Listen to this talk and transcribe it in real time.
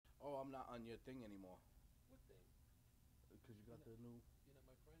not on your thing anymore. What thing? Because you got the new. You're not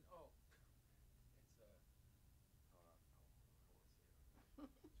my friend? Oh.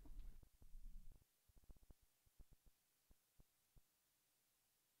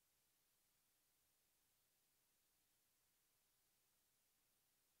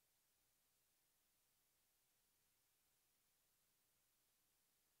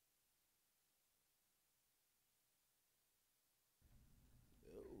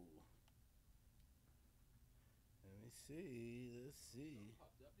 Let's see.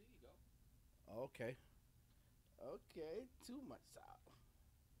 Popped up. There you go. Okay. Okay, too much salt.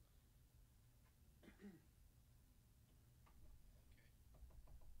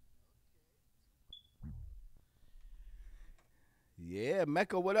 Yeah,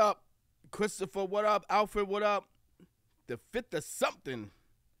 Mecca, what up? Christopher, what up? Alfred, what up? The fifth of something.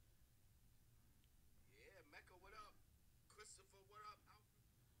 Yeah, Mecca, what up? Christopher, what up?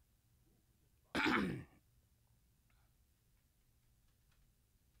 Alfred.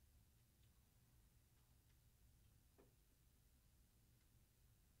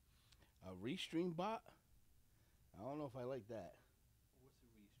 A restream bot? I don't know if I like that. What's a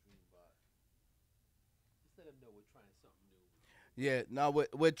restream bot? Just let them know we're trying something new. Yeah, no,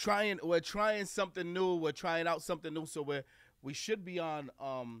 we're trying something new. We're trying out something new. So we should be on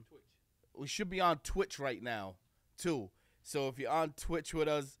Twitch. We should be on Twitch right now too. So if you're on Twitch with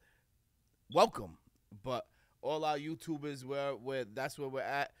us, welcome. But all our YouTubers, that's where we're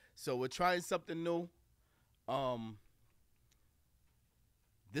at. So we're trying something new.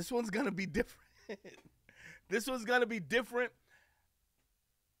 This one's gonna be different. This one's gonna be different.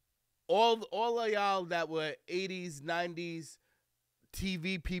 All of y'all that were 80s, 90s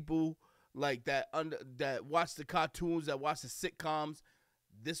TV people like that that watch the cartoons, that watch the sitcoms,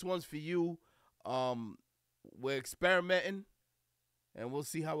 this one's for you. We're experimenting, and we'll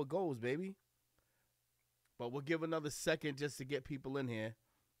see how it goes, baby. But we'll give another second just to get people in here.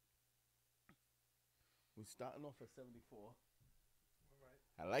 We're starting off at 74. All right.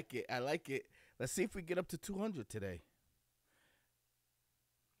 I like it. I like it. Let's see if we get up to 200 today.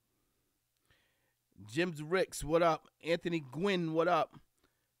 Jim's Ricks, what up? Anthony Gwynn, what up?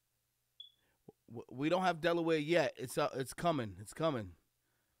 We don't have Delaware yet. It's coming. It's coming.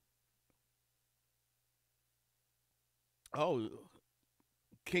 Oh,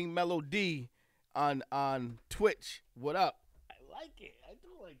 King Melody on Twitch. What up? I like it. I do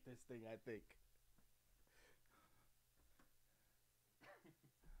like this thing, I think.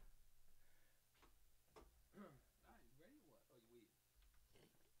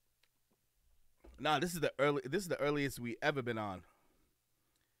 Nah, this is the earliest we ever been on.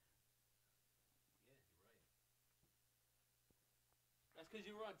 Yeah, you're right. That's because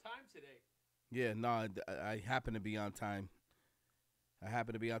you were on time today. Yeah, no, I happen to be on time. All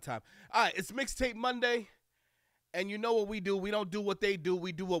right, it's Mixtape Monday, and you know what we do. We don't do what they do.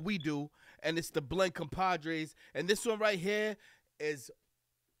 We do what we do, and it's the Blend Compadres. And this one right here is,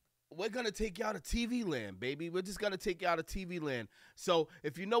 we're going to take you out of TV land, baby. We're just going to take you out of TV land. So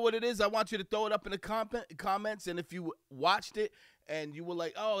if you know what it is, I want you to throw it up in the comments. And if you watched it and you were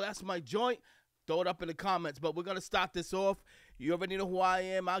like, oh, that's my joint, throw it up in the comments. But we're going to start this off. You already know who I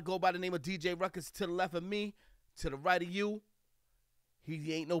am. I go by the name of DJ Ruckus. To the left of me, to the right of you,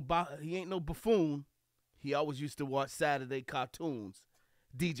 he ain't no buffoon. He always used to watch Saturday cartoons.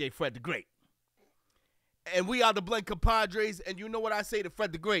 DJ Fred the Great. And we are the Blend Compadres. And you know what I say to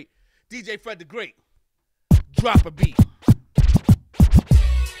Fred the Great. DJ Fred the Great, drop a beat.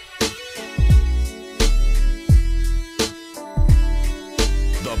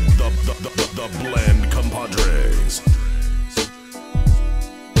 The Blend Compadres.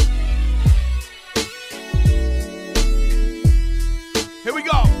 Here we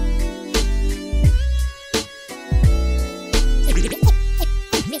go.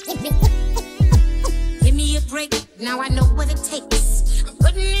 Give me a break, now I know what it takes. I'm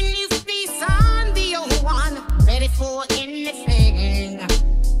putting in new piece on the old one, ready for anything.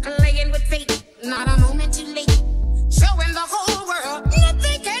 Playing with fate, not a moment too late. Showing the whole world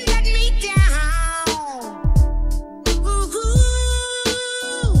nothing can let me down. Ooh,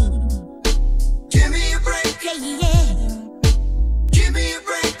 give me a break, yeah, yeah. Give me a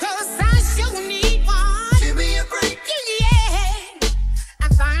break, 'cause I sure need one. Give me a break, yeah. I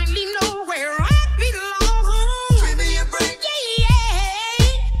finally know where I belong. Give me a break, yeah, yeah.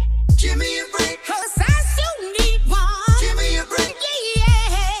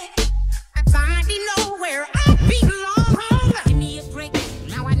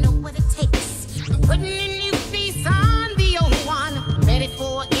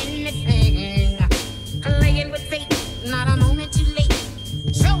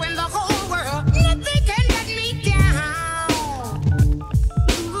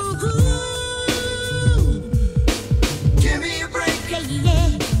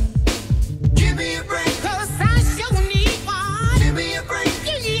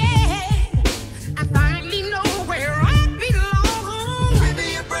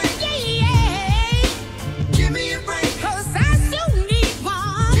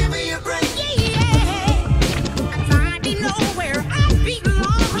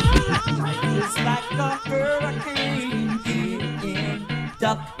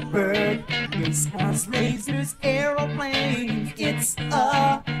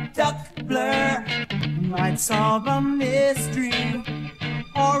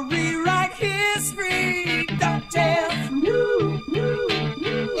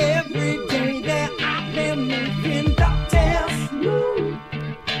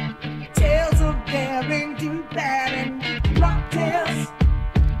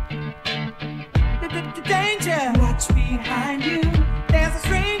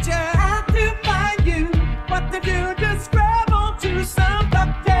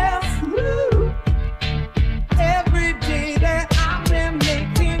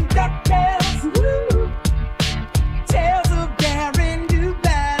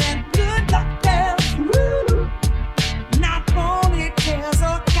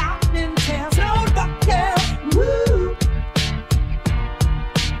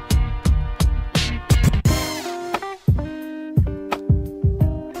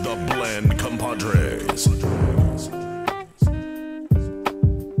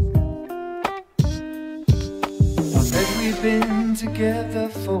 together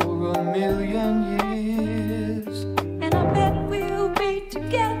for 1,000,000 years. And I bet we'll be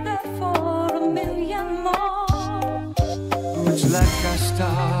together for 1,000,000 more. It's like I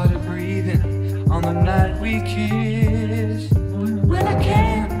started breathing on the night we kissed. Well, I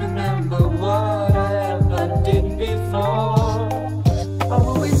can't remember what I ever did before. What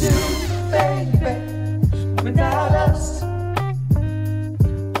will we do, baby, without us?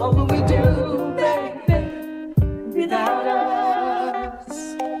 What will we do, baby, without us?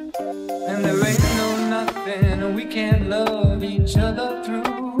 And there ain't no nothing we can't love each other through.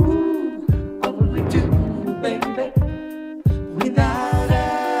 What will we do, baby, without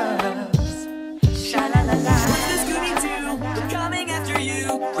us? Sha-la-la-la. What's the Scooby-Doo? We're coming after you.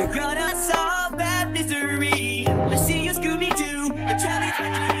 We're gonna solve that mystery. I see you, Scooby-Doo. We're trying to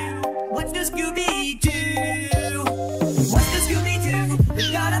find you. What's the Scooby-Doo? What's the Scooby-Doo?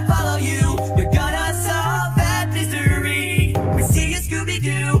 We're gonna follow you. We're gonna solve that mystery. We see you,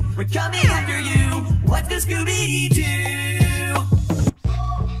 Scooby-Doo. We're coming after you. What's the Scooby-Doo?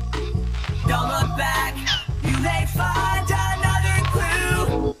 Don't look back. You may find another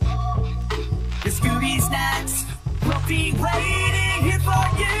clue. The Scooby Snacks will be waiting here for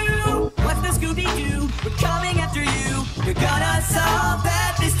you. What's the Scooby-Doo? We're coming after you. You're gonna solve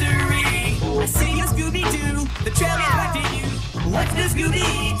that mystery. I see you, Scooby-Doo. The trail is back to you. What's the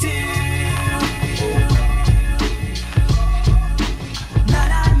Scooby-Doo? Na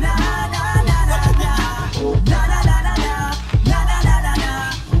na na na na na na. Na na na na na. Na na na na na.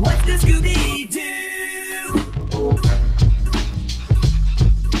 What's the Scooby-Doo?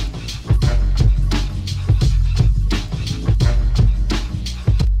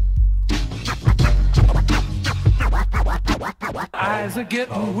 Eyes are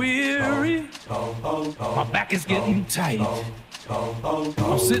getting weary, my back is getting tight.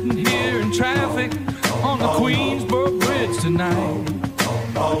 I'm sitting here in traffic on the Queensboro Bridge tonight.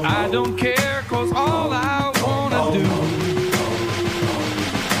 I don't care, cause all I wanna do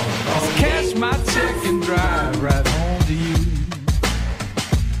is cash my check and drive right home to you.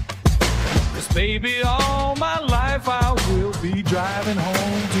 Cause baby, all my life I will be driving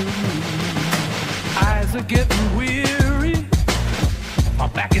home to you. Eyes are getting weary, my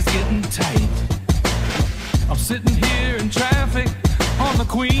back is getting tight. I'm sitting here in traffic on the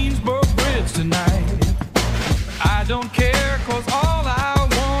Queensboro Bridge tonight. I don't care, cause all I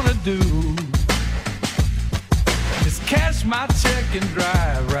wanna do is cash my check and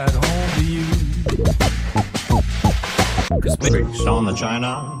drive right home to you. Tricks on the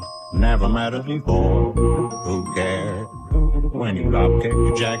China never mattered before. Who cared when you drop kicked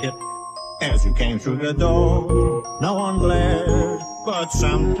your jacket as you came through the door? No one glared, but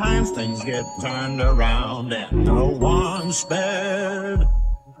sometimes things get turned around and no one spared.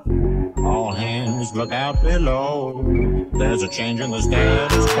 All hands look out below. There's a change in the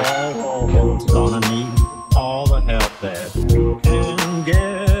status quo. Gonna need all the help that you can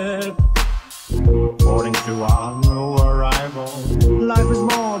get. According to our new arrival, life is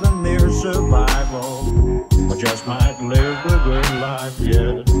more than mere survival. We just might live a good life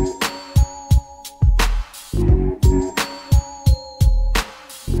yet.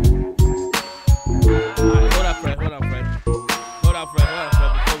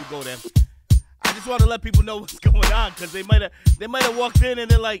 I just want to let people know what's going on, because they might have walked in and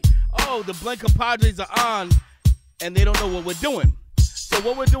they're like, oh, the Blank Compadres are on, and they don't know what we're doing. So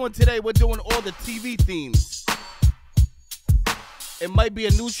what we're doing today, we're doing all the TV themes. It might be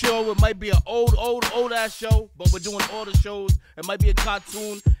a new show, it might be an old ass show, but we're doing all the shows. It might be a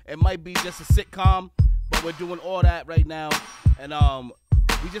cartoon, it might be just a sitcom, but we're doing all that right now. And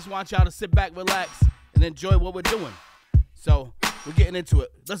we just want y'all to sit back, relax, and enjoy what we're doing. So we're getting into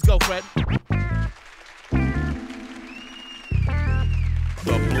it. Let's go, Fred.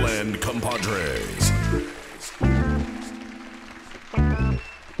 The Blend Compadres.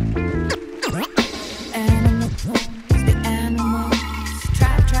 The animals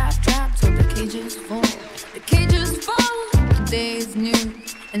trap till the cages full. The cages full, the day is new,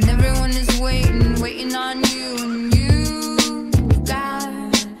 and everyone is waiting on you, and you got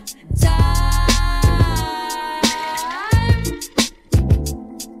time.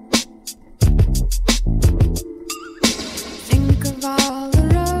 Think of all the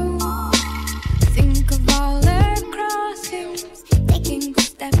roads, think of all their crossings. Taking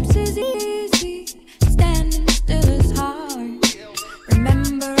steps is easy, standing still is hard.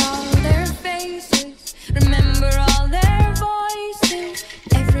 Remember all their faces, remember all their voices.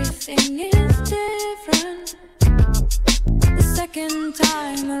 Everything is different the second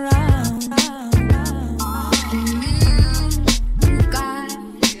time around. And you got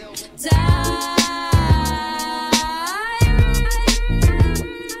time.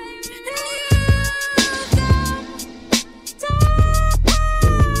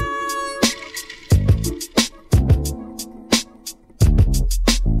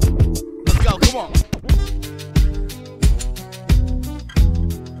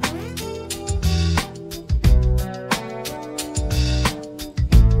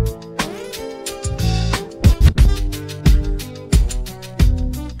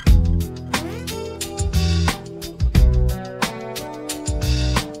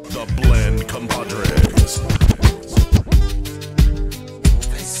 Westland Compadres.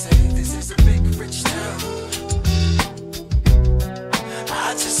 They say this is a big rich town.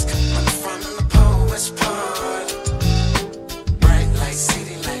 I just come from the poet's part. Bright light,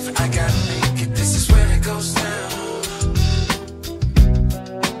 city life, I gotta make it. This is where it goes down.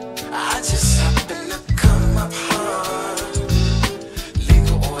 I just happen to come up hard.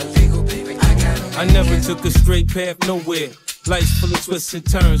 Legal or illegal, baby, I gotta make I never it. took a straight path nowhere. Life's full of twists and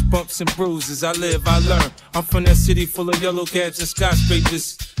turns, bumps and bruises. I live, I learn. I'm from that city full of yellow cabs and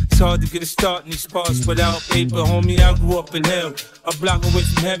skyscrapers. It's hard to get a start in these parts without paper. Homie, I grew up in hell, a block away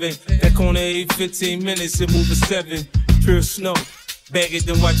from heaven. That corner 8, 15 minutes, it move a 7. Pure snow. Bag it,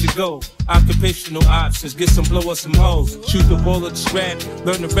 then watch it go. Occupational options, get some blow or some hoes. Shoot the ball or just rap,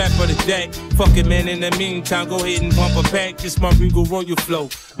 learn the rap or the jack. Fuck it, man, in the meantime, go ahead and bump a pack. This my Regal Royal flow,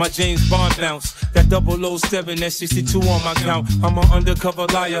 my James Bond bounce. That 007, that 62 on my count. I'm an undercover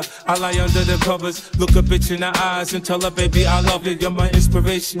liar, I lie under the covers. Look a bitch in the eyes and tell her, baby, I love it. You're my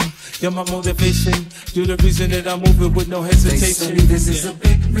inspiration, you're my motivation. You're the reason that I'm moving with no They hesitation. say this is a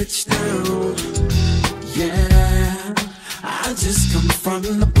big rich town. Yeah, I just come from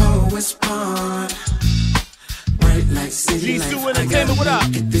the poet's part. Bright like city life, G2 I Entertainment, gotta what up?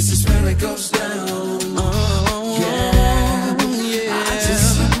 make it. This is where it goes down. Yeah, I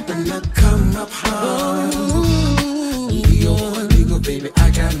just happen to come up hard. Legal or illegal, baby, I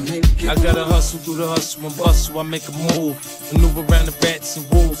gotta make it. I gotta hustle through the hustle and bustle. I make a move, maneuver around the rats and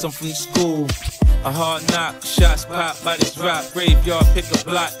wolves. I'm from the school. A hard knock, shots pop, bodies drop. Graveyard, pick a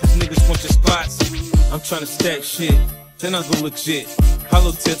block, cause niggas want your spots. I'm tryna stack shit, then I go legit.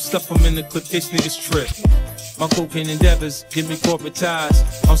 Hollow tips, stuff them in the clip, case niggas trip. My cocaine endeavors give me corporate ties.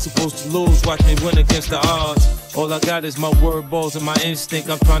 I'm supposed to lose, watch me win against the odds. All I got is my word balls and my instinct.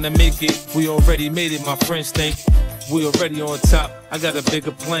 I'm trying to make it, we already made it, my friends think. We already on top, I got a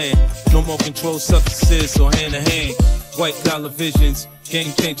bigger plan. No more controlled substances or hand to hand. White collar visions,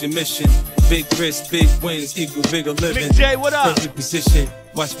 game changing mission. Big risks, big wins, equal bigger living. Mick J, what up? Perfect position,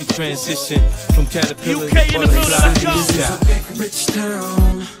 watch me transition from caterpillar UK in the building, let's go. This is a big rich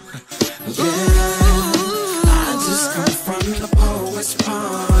town. Yeah, I just come from the poet's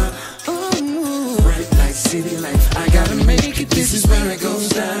part. Bright like city life, I gotta make it. This is where it goes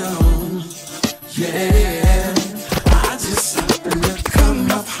down. Yeah, I just happen to come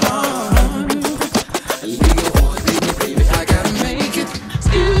up hard. Legal or illegal, baby, I gotta make it.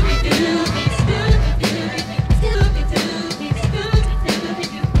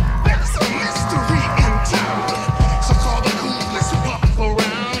 There's a mystery in town, so call the cool, let's walk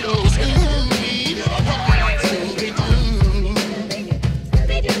around. Oh,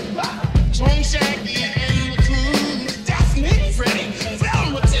 Scooby-Doo, Tom Shaggy and the crew, Daphne, Freddy,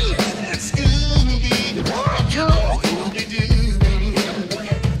 Velma too. Scooby-Doo,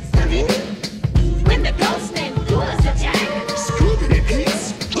 Scooby-Doo. When the ghost and ghouls attack, Scooby-Doo,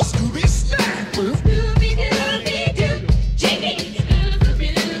 Scooby Snack. Scooby-Dooby-Doo, Jiggy,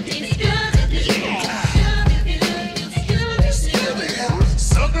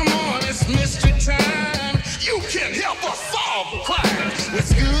 So come on, it's mystery time. You can help us solve the crime. With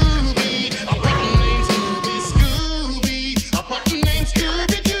Scooby, a button named Scooby, Scooby, a button named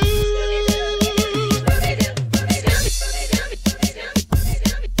Scooby-Doo.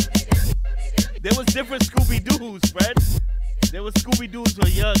 There was different Scooby-Doos, Fred. There was Scooby-Doos for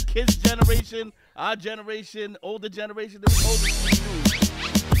your kids' generation, our generation, older generation. There was older Scooby-Doos.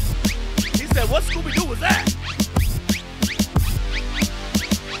 He said, what Scooby-Doo was that?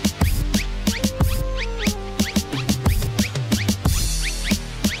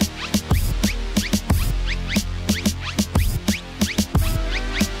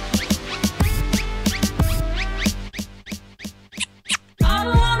 I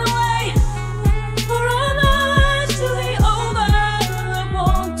don't wanna wait for our lives to be over. I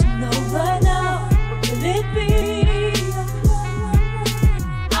want to know right now, will it be?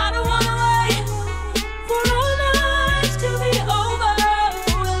 I don't wanna wait for our lives to be over.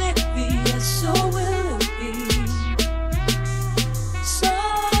 Will it be? Yes, so will it be.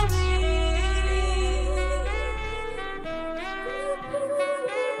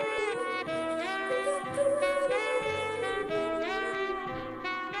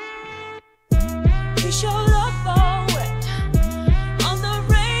 We showed up all wet on the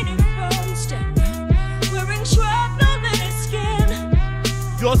rainy front step, wearing shrapnel in his skin,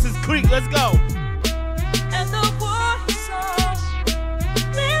 Dawson's Creek, let's go. and the water soft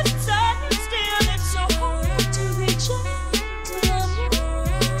lives inside him still. It's so hard to be gentle.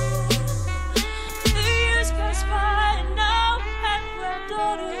 The years pass by and now have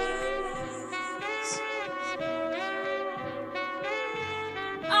granddaughters.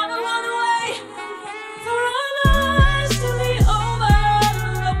 I don't wanna wait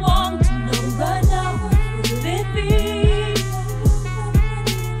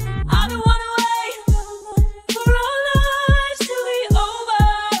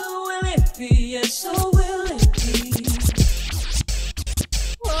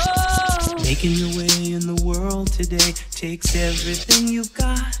Making your way in the world today takes everything you've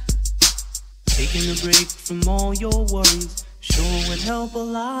got. Taking a break from all your worries sure would help a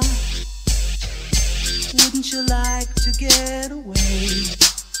lot. Wouldn't you like to get away?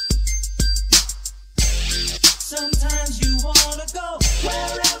 Sometimes you wanna go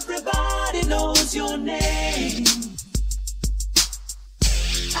where everybody knows your name,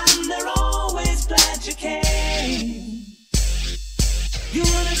 and they're always glad you came. You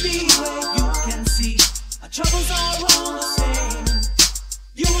wanna be where you can see our troubles are all the same.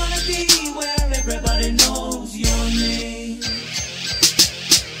 You wanna be where everybody knows your name.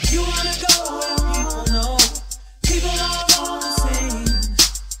 You wanna go where people know people are all the same.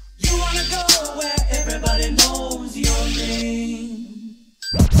 You wanna go where everybody knows your name.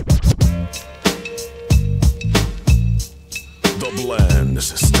 The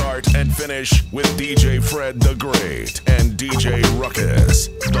Blends start and finish with DJ Fred the Great and DJ Ruckus.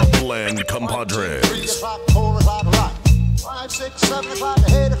 The Blend Compadres. 3 o'clock, 4 o'clock, rock. 5, 6, 7 o'clock,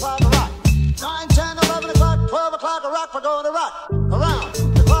 8 o'clock, rock. 9, 10, 11 o'clock, 12 o'clock, rock. We're going to rock around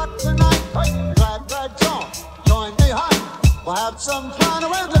the clock tonight. Glad on. Join me high. We'll have some fun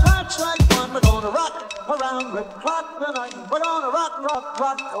when the clock strikes 1. We're going to rock around the clock tonight. We're going to rock, rock,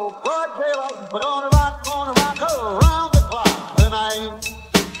 rock. Oh, broad daylight. We're going to rock around the clock tonight.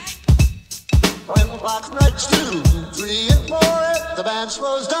 When the clock strikes 2, 3, and 4, if the band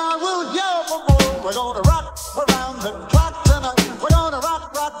slows down, we'll yell for more. We're gonna rock around the clock tonight. We're gonna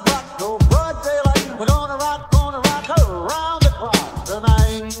rock, rock, rock, go broad daylight. We're gonna rock around the clock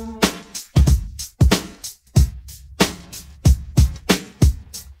tonight.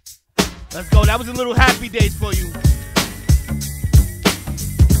 Let's go. That was a little happy days for you.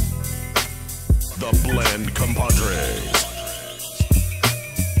 The Blend Compadres.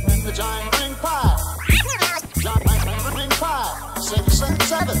 When the giant ring 5, 6 and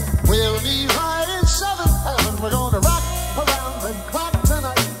 7, we'll be right in 7th heaven. We're gonna rock around the clock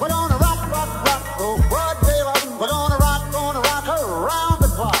tonight. We're gonna rock, rock, rock, go broad daylight. We're gonna rock around the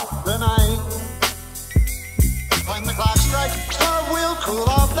clock tonight. When the clock strikes 12, we'll cool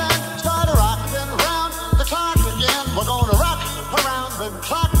off then start rocking around the clock again. We're gonna rock around the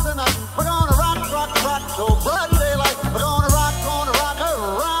clock tonight. We're gonna rock, rock, rock, go broad daylight. We're gonna rock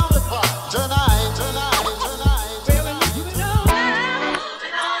around the clock tonight, tonight, tonight, tonight.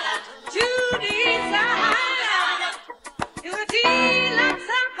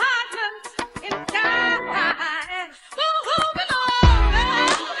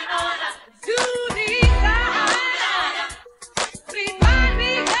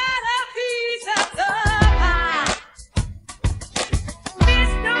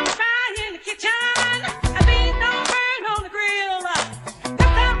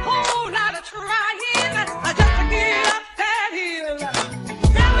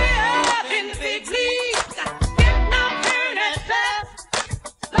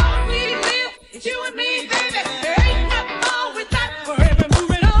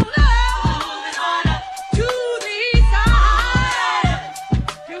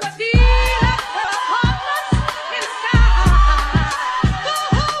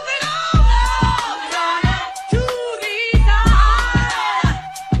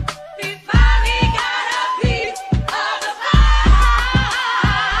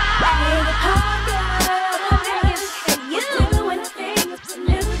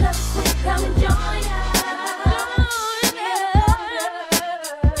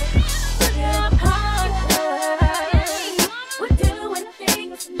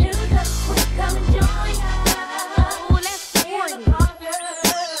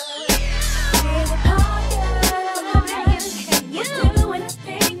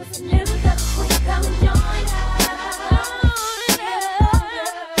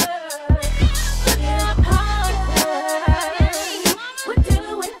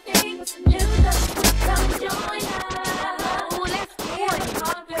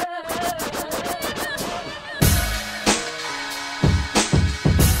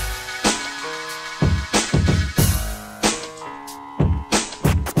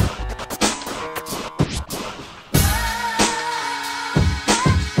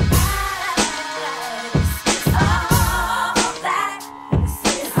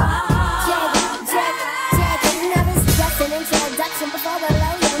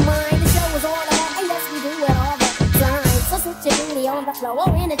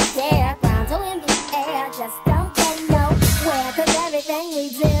 floor in a chair, ground or in the air. Just don't go nowhere, 'cause everything we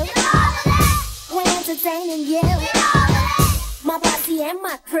do, we're entertaining you, my posse and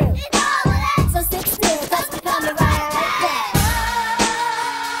my crew. So sit still, 'cause we're coming right back.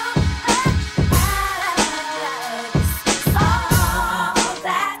 All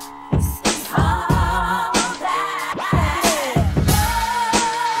that, all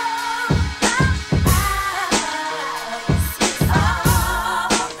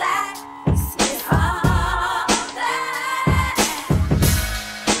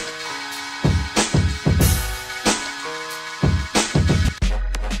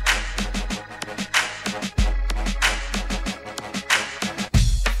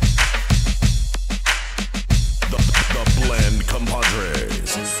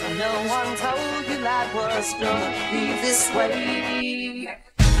was gonna be this way.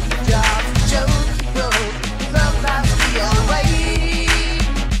 Job, joke, love life the other way.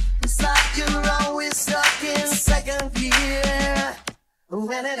 It's like you're always stuck in second gear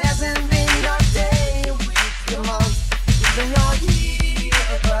when it hasn't been your day, week, your month, even your year.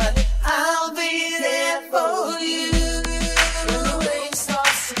 But I'll be there for you. When the rain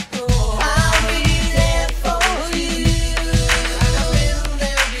starts to pour, I'll be there for you. Like I've been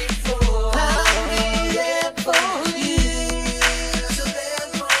there before. I'll be there for you. So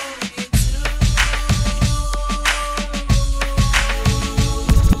there's only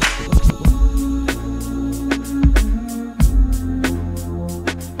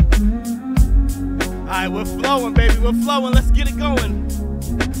All right, we're flowing, baby. We're flowing. Let's get it going.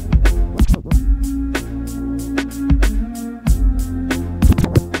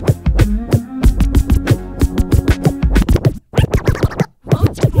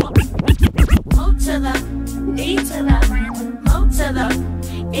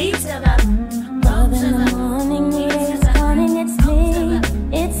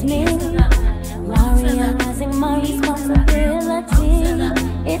 It's me. Now realizing my responsibility.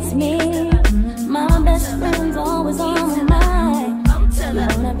 It's me. My best friend's always on my mind.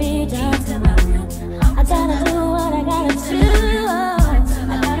 Wanna be down tonight. I gotta do what I gotta do.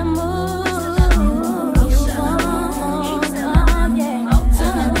 I gotta move.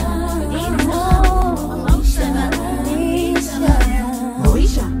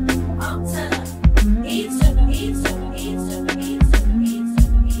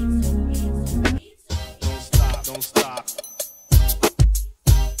 Don't stop.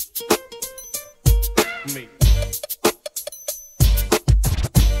 Me.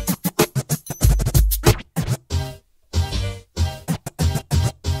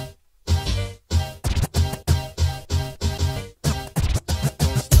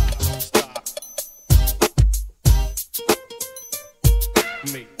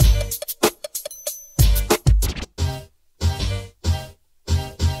 Me.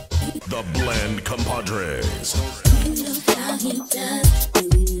 The Blend Compadres. You know how he does,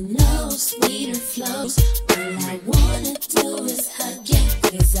 you know sweeter flows. All I wanna do is hug you,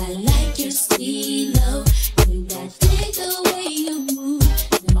 'cause I like your stilo. And that dig the way you move,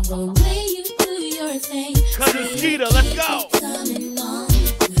 and the way you do your thing. Cousin Skeeter, let's go. Coming on,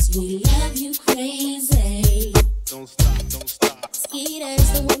 'cause we love you crazy. Don't stop, don't stop. Skeeter's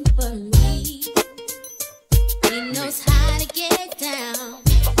the one for me. He knows how to get down,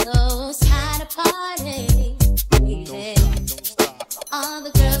 knows how to party. Don't stop. All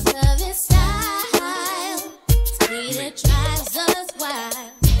the girls love his style. Skeeter drives us wild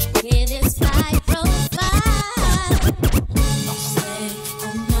with his fly profile. Stay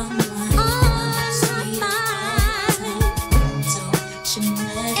on my mind. On my mind. Don't you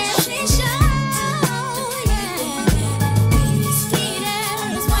never show. Skeeter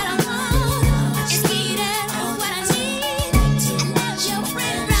is what I want. Skeeter is what I need. Your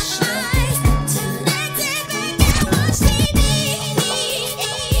pretty brown eyes. Let's take back and watch TV.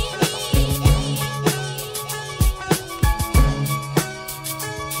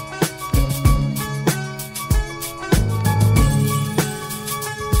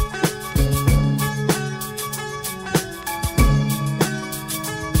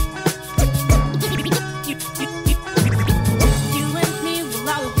 You and me will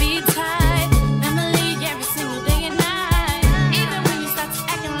always be tight. Family every single day and night. Even when you start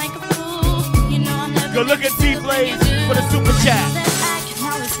acting like a fool, you know I'm never. Go look at T-Blaze for the super chat. That I can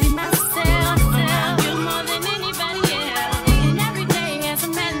always be myself. Around you more than anybody else. And every day as a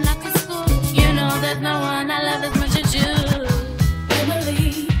man like in school, you know there's no one I love as much as you.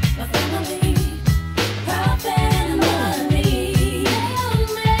 Family, my family, proud family. They'll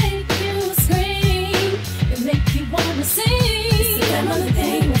make you scream, they make you wanna sing. It's a family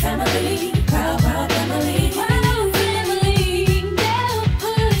thing, my family, proud family. Proud family, they'll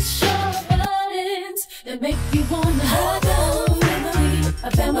push your buttons, they make you wanna hug them.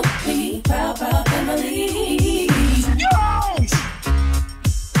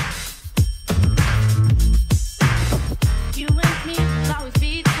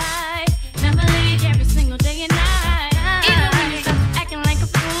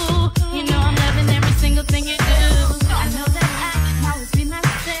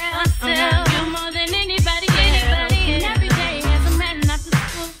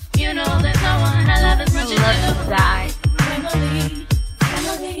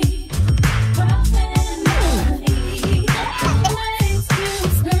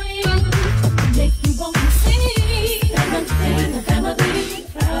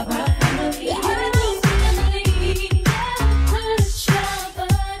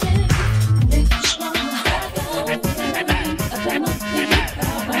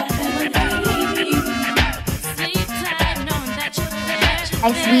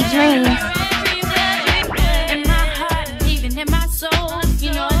 a sweet dream. In my heart, even in my soul,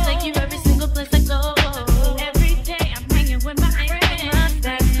 you know I take you every single place I go. Every day I'm hanging with my friends.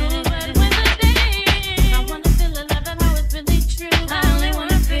 That's cool, but when the day I wanna feel alive and how it's really true. I only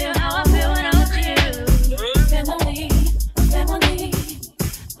wanna feel how I feel when I'm with you. Family, family,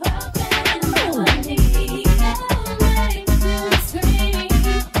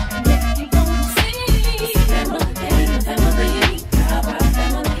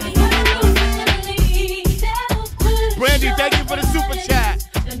 Brandy, thank you for the super chat.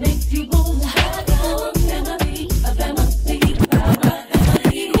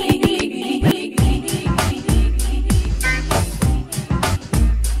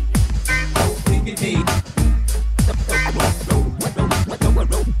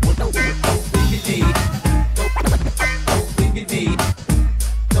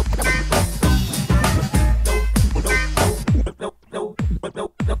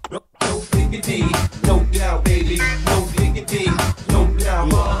 No doubt, baby. No diggity. No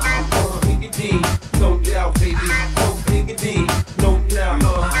doubt. Diggity. No doubt, baby. No diggity. No doubt.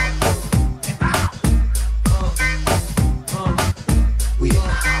 We in the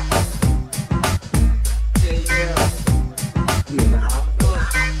house. Yeah. We in the house.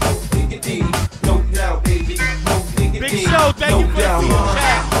 Diggity. No doubt, baby. No diggity. Big Show, thank you for the super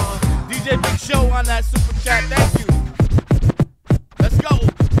chat. DJ Big Show on that super chat. Thank you. Let's go.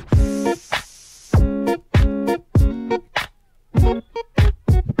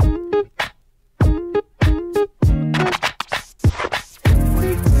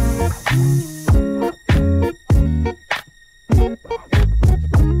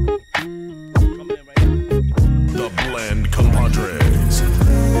 The Blend Compadres.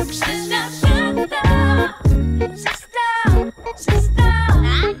 Sister,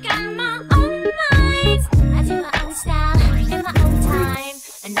 I got my own mind. I do my own style in my own time.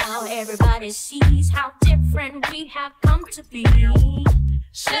 And now everybody sees how different we have come to be.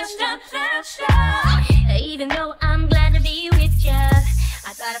 Sister, even though I'm glad to be with you,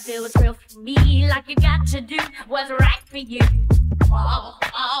 I gotta feel what's real for me. Like you got to do what's right for you. Oh,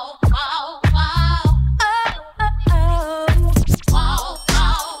 oh, oh, oh.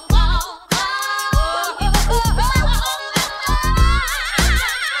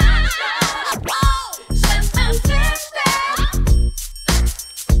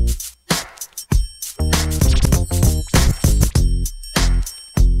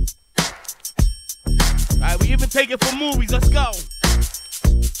 Alright, we even take it for movies. Let's go.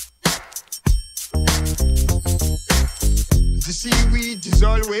 The seaweed is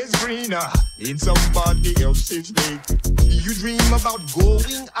always greener in somebody else's lake. You dream about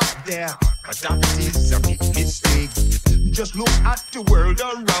going up there, but that is a big mistake. Just look at the world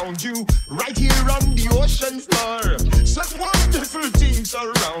around you, right here on the ocean floor. Such wonderful things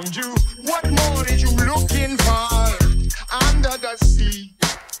around you. What more are you looking for? Under the sea,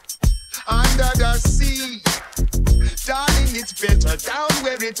 under the sea. Darling, it's better down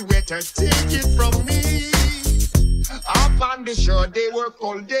where it's wetter. Take it from me. Up on the shore, they work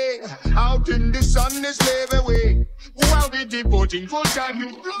all day. Out in the sun, they slave away. While we're devoting full time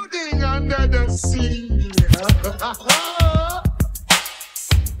to floating under the sea.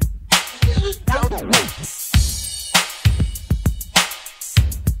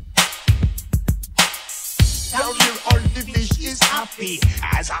 Down here, all the fish is happy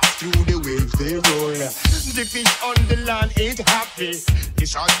as up through the waves they roll. The fish on the land ain't happy. The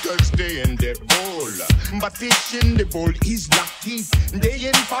sharks stay in their bowl. But fish in the bowl is lucky. They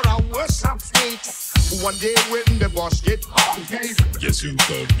in for a worse fate. One day when the boss get hungry, guess who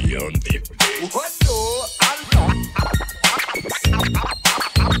could be on the plate? What no?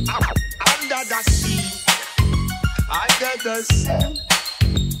 Under the sea, under the sea.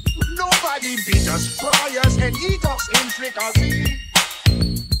 Nobody beat us, fry us, and eat us in fricassee.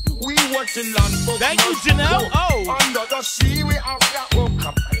 We work the land for thank you, Janelle. Oh, under the sea we have our own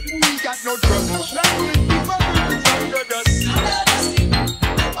company. We got no trouble. Under the sea,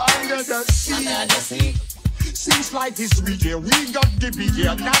 under the sea, under the sea. Since life is sweet here, we got to be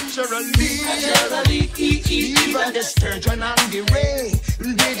here naturally. Even the sturgeon and the ray,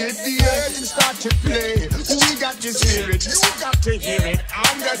 they get the earth and start to play. We got to hear it, you got to hear it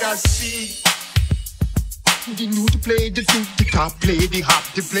under the sea. The new to play the flute, the top play the hop,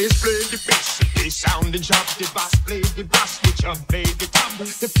 the bass play the bass, the sound and chop, the bass play the brass, the chum play the tom.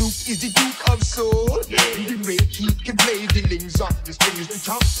 The flute is the duke of soul. The ray he can play the lings of the strings, the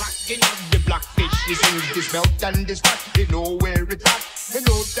chop rocking of the blackfish. The sings, the smelt and the spot. They know where it's at. They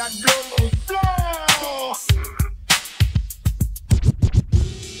know that blow, blow.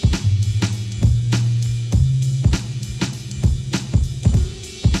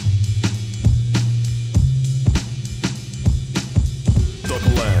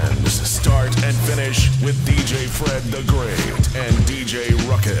 and finish with DJ Fred the Great and DJ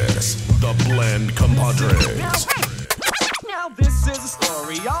Ruckus, the Blend Compadres. Now this is a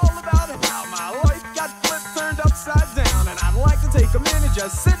story all about how my life got flipped, turned upside down, and I'd like to take a minute,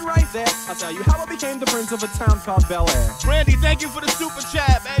 just sit right there. I'll tell you how I became the prince of a town called Bel Air. Randy, thank you for the super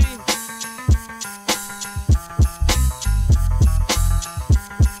chat, baby.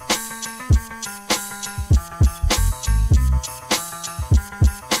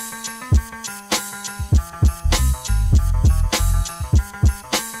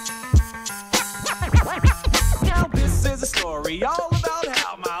 All about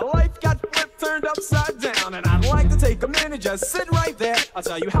how my life got flipped, turned upside down, and I'd like to take a minute, just sit right there. I'll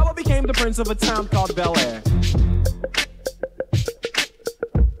tell you how I became the prince of a town called Bel Air.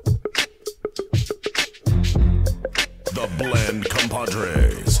 The Blend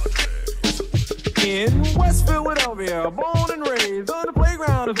Compadres. In West Philadelphia, born and raised on the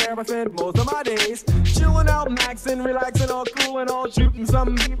playground is where I spent most of my days. Chilling out, maxing, relaxing, all cool and all, shooting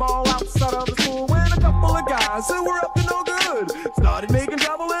some b-ball outside of the school. When a couple of guys who were up to no good started making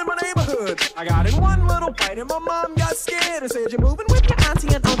trouble in my neighborhood. I got in one little fight and my mom got scared and said, "You're moving with your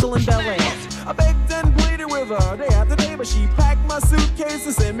auntie and uncle in Bel Air." I begged and pleaded with her day after day, but she packed my suitcase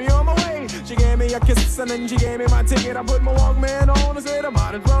and sent me on my way. She gave me a kiss and then she gave me my ticket. I put my Walkman on and said I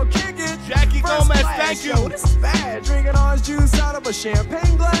might as well kick it. Jackie Gomez, thank you. This is bad, drinking orange juice out of a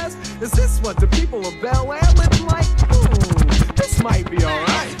champagne glass. Is this what the people of Bel Air live like? This might be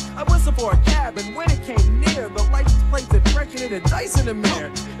alright. I whistled for a cab, and when it came near, the license plate said fresh and it had dice in the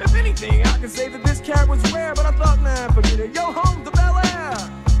mirror. If anything, I could say that this cab was rare, but I thought, man, forget it. Yo, home to Bel Air.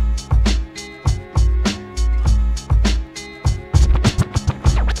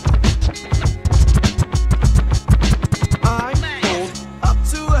 I pulled up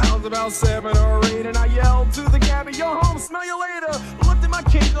to the house about 7 or 8, and I yelled to the cabbie, "Yo, home, smell you later." Looked at my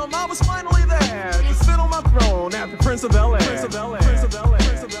kingdom, I was finally there to sit on my throne as the Prince of Bel Air. Prince of Bel Air. Prince of Bel Air.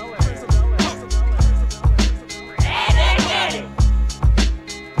 Prince of Bel Air. Prince of Bel Air. Prince of Bel Air.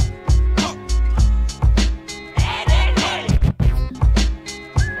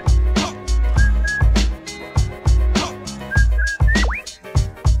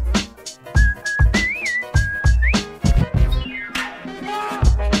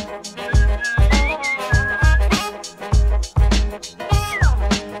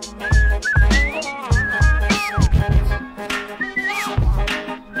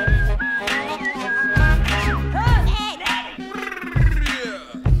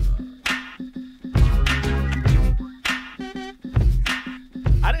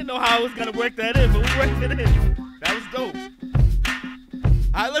 How I was gonna work that in, but we worked it in. That was dope.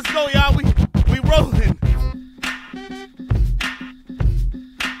 All right, let's go, y'all. We rolling.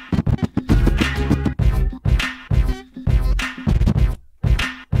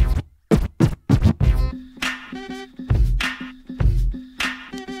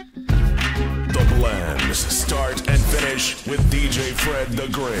 The Blends start and finish with DJ Fred the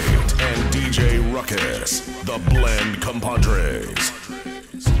Great and DJ Ruckus, the Blend Compadres.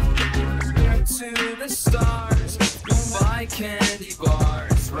 To the stars, go buy candy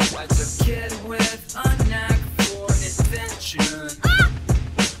bars. Like a kid with a knack for invention,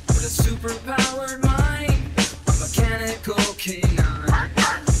 with a superpowered mind, a mechanical canine,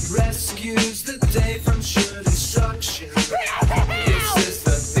 rescues the day from short instruction. This is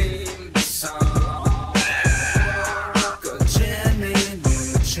the theme song, go jamming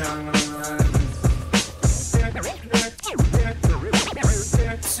moonshine.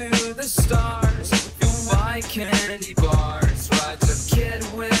 To the stars, candy bars, rides a kid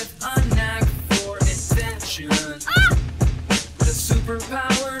with a knack for invention, with a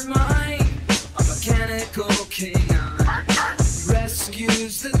superpowered mind, a mechanical canine,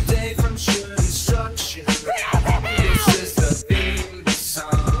 rescues the day from short instruction. This is the theme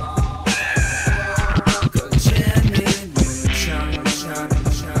song, go jamming moonshine.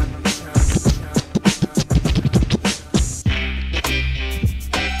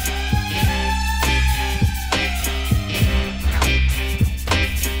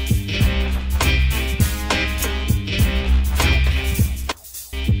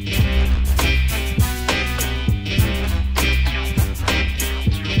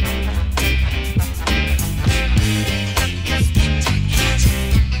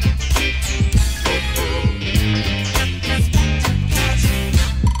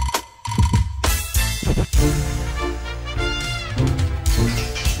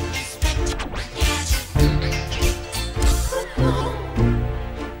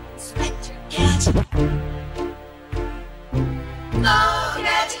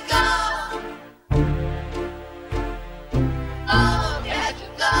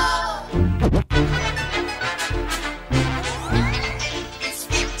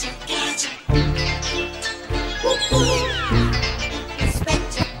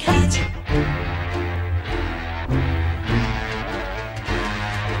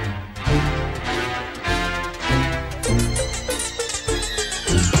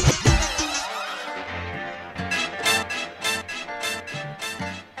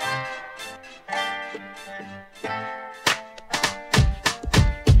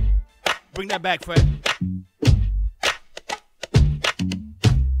 Bring that back, Fred.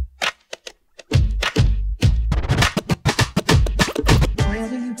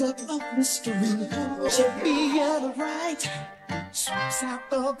 Of mystery, should be at the right. Sweeps out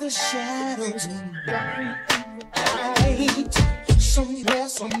of the shadows and light. Somewhere,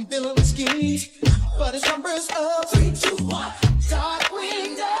 some villain schemes, but it's numbers of 3, 2, 1. Dark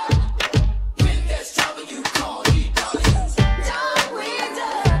window. When there's trouble, you call me darling. Dark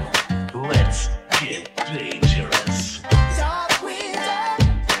window. Let's get dangerous. Dark window.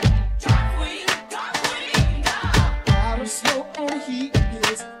 Dark window. Dark window. Out of smoke and heat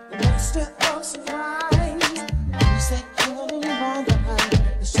is the master of surprise. Who's that coming on behind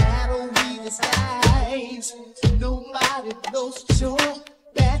the shadowy disguise? Nobody knows for sure.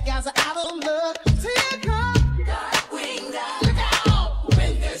 Bad guys are out of luck. Here come Dark window. Look out!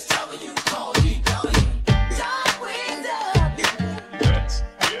 When there's trouble, you call me darling. Dark window. Let's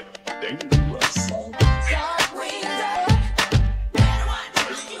get dangerous. Dark window. Better watch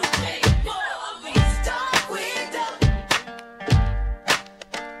what you take for me. Dark window.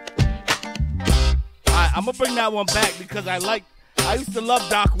 Alright, I'm gonna bring that one back because I used to love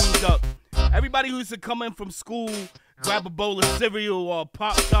Doc Winged Up. Everybody who used to come in from school, grab a bowl of cereal or a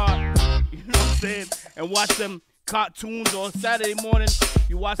Pop-Tart, you know what I'm saying, and watch them cartoons. Or Saturday morning,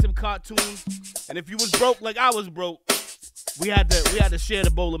 you watch them cartoons, and if you was broke like I was broke, we had to share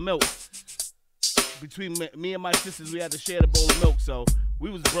the bowl of milk. Between me and my sisters, we had to share the bowl of milk, so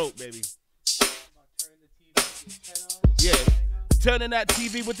we was broke, baby. Yeah, turning that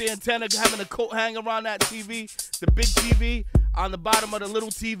TV with the antenna, having a coat hang around that TV, the big TV on the bottom of the little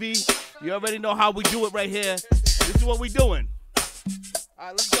TV. You already know how we do it right here. This is what we doing. All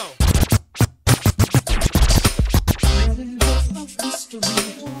right, let's go.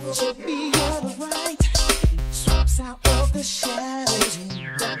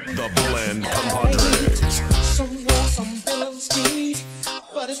 The Blend Compadres. Somewhere, some villain schemes,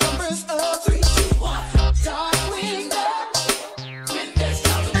 but it's numbers of 3, 2, 1. Dark window. When there's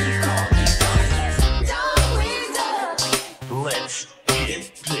trouble, you call me darling. Dark window. Let's get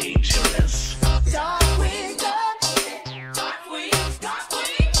dangerous. Dark window. Dark window. Dark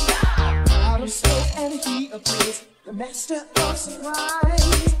window. Out of smoke and heat appears the master of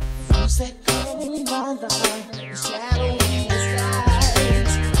surprise. Who's that coming down behind the shadow in the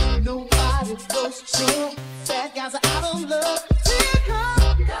skies? Nobody knows for sure. Bad guys are out of luck. Here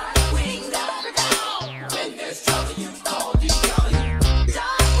come Dark window. Look out! When there's trouble, you call me darling.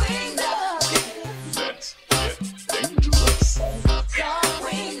 Dark window. Let's get dangerous. Dark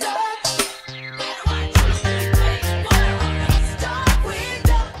window. Better watch what you take for me. Dark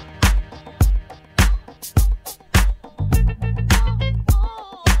window.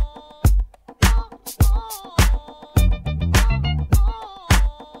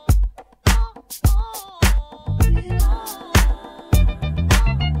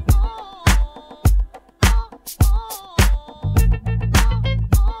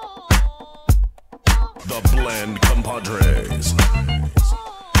 The Blend Compadres.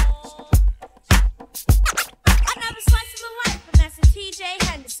 Another slice of the life, and that's a TJ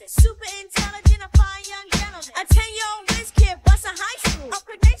Henderson. Super intelligent, a fine young gentleman. A 10-year-old whiz kid, bustin' high school. A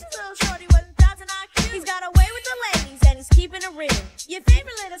precocious little shorty with 1,000 IQ. He's got away with the ladies, and he's keeping it real. Your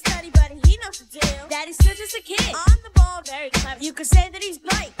favorite little study buddy, he knows the deal. Daddy's still just a kid. On the ball, very clever. You could say that he's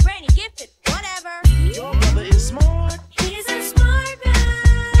bright, brainy, gifted, whatever. Your brother is smart. He's a smart guy.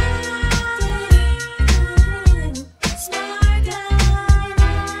 Smart guy.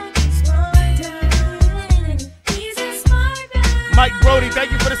 Smart guy. He's a smart guy. Mike Brody,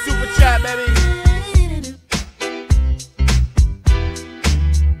 thank you for the super chat, baby.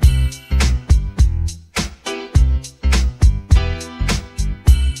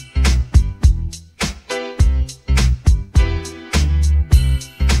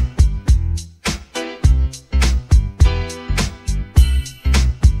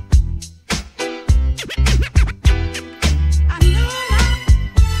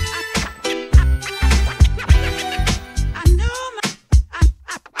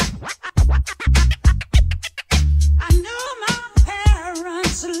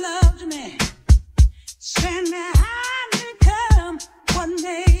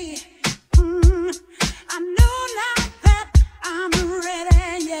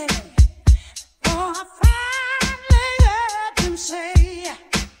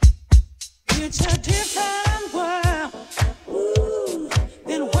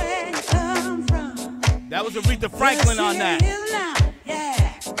 That was Aretha Franklin on that.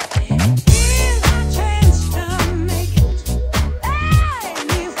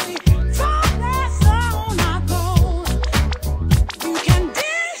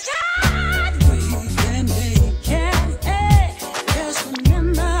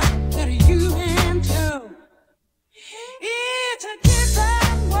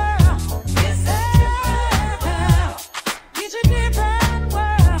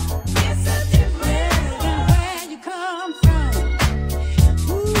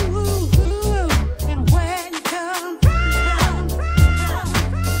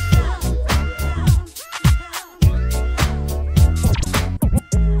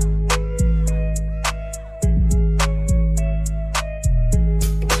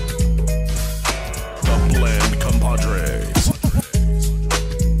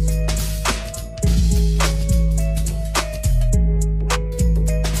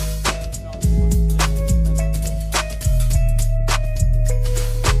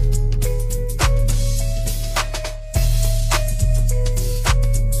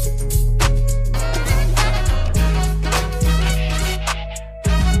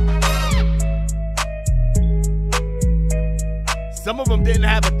 album didn't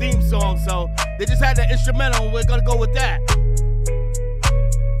have a theme song, so they just had the instrumental, and we're gonna go with that.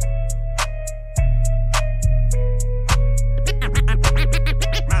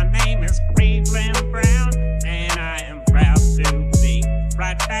 My name is Cleveland Brown, and I am proud to be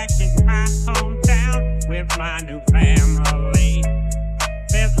right back in my hometown with my new family.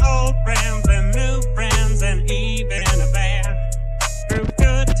 There's old friends and new friends and even a band. Through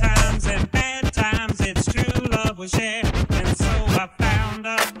good times and bad times, it's true love we share. And so I found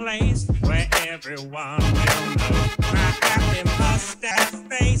a place where everyone will know my happy mustache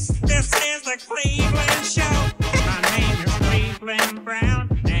face. This is the Cleveland Show. My name is Cleveland Brown,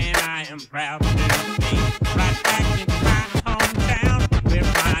 and I am proud to be right back in my hometown with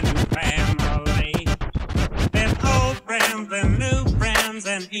my new family. There's old friends and new friends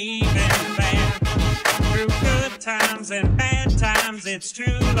and even bad. Through good times and bad times, it's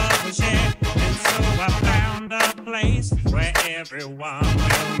true love we share. And so I found a place where everyone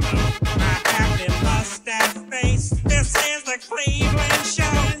will know my happy mustache face. This is the Cleveland Show.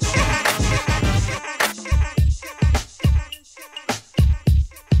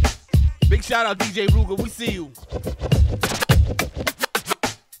 Big shout out DJ Ruger, we see you.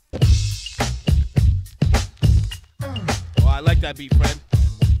 Oh, I like that beat, friend.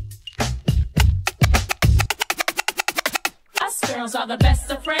 Us girls are the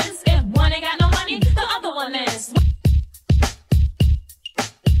best of friends. If one ain't got no money, the other one is.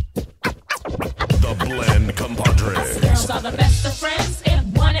 The Blend Compadres. Us girls are the best of friends. If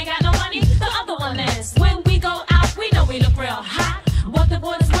one ain't got no money, the other one is. When we go out, we know we look real hot. What the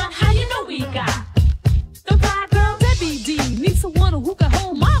boys want, how you know we got? The fly girl, Debbie D, needs someone who can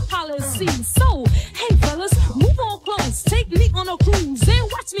hold my policy. So, hey fellas, move on close. Take me on a cruise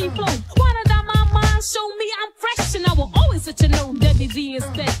and watch me flow. Water down my mind, show me I'm fresh, and I will always let you know Debbie D is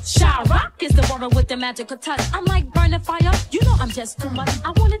that. Shy Rock is the water with the magical touch. I'm like burning fire, you know I'm just too much.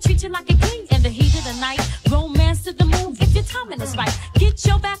 I wanna treat you like a king in the heat of the night. Romance to the moon if your timing is right. Get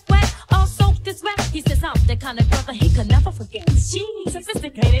your back wet, all soaked this wet. He says I'm the kind of brother he could never forget. She's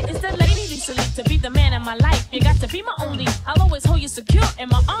sophisticated, it's the lady Lisa Lee. To be the man in my life, you got to be my only. I'll always hold you secure in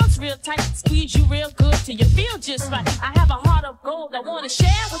my arms real tight. Squeeze you real good till you feel just right. I have a heart of gold I wanna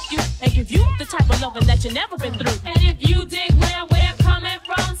share with you and give you the type of loving that you never been through. And if you dig where we're coming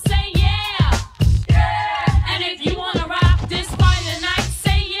from, say yeah. Yeah. And if you wanna rock this party tonight,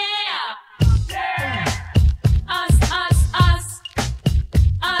 say yeah. Yeah. Us, us, us.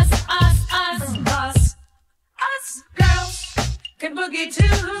 Us, us, us, us. Us girls can boogie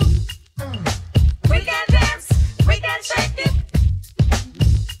too. We can dance, we can shake it.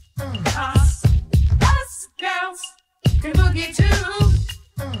 Us girls can boogie too.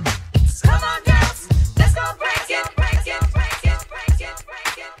 So come on, girls, let's go break it, break it, break it, break it,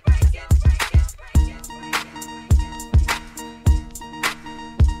 break it, break it, break it, break it, break it.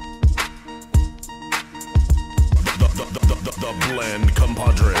 The Blend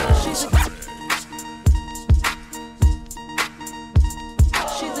Compadres. She's a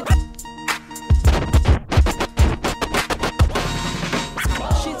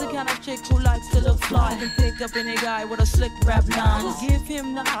kind of chick who likes to look fly and pick up any guy with a slick rap line. Give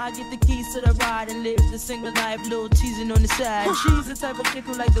him the eye, get the keys to the ride, and live the single life, little teasing on the side. She's the type of chick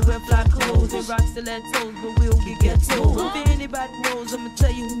who like to wear fly clothes and rock stilettos, but we'll get ghetto. If anybody knows, I'ma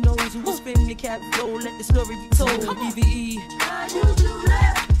tell you who knows who will spin your cap flow. Let the story be told. EVE, how you do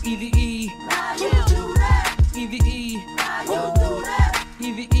that? EVE, how you do that? EVE, how you do that?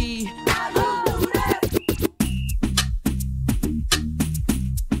 EVE, how you do that?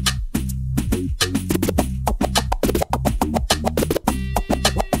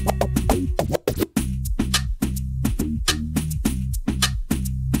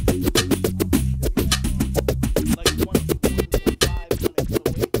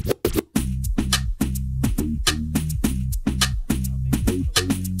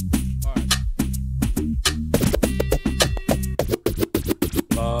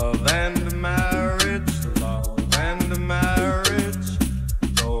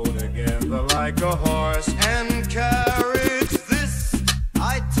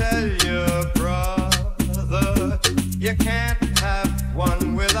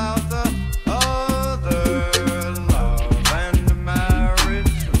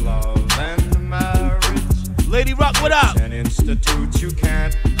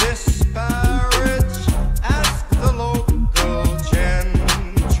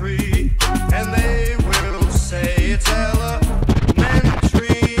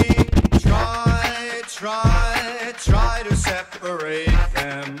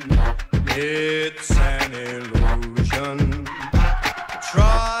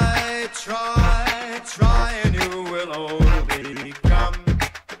 Try, and you will only become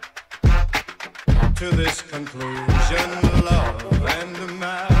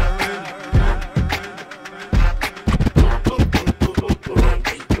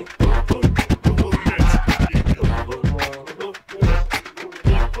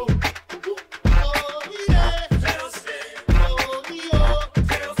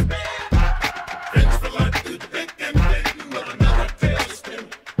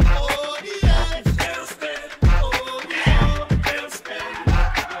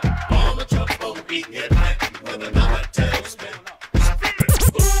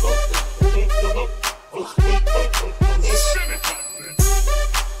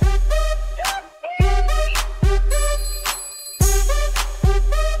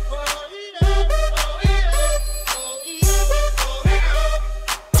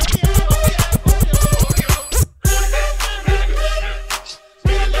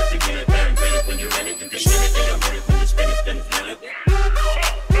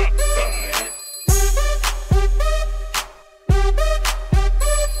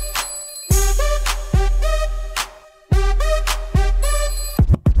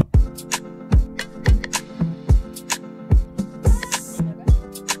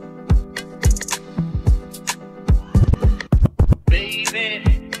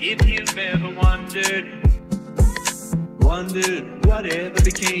baby, if you've ever wondered whatever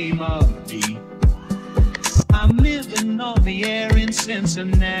became of me. I'm living on the air in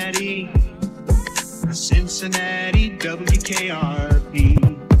Cincinnati, WKRP.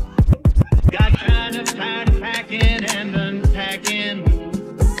 Got kind of tired packing and unpacking,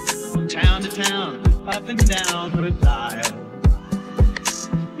 from town to town, up and down the dial.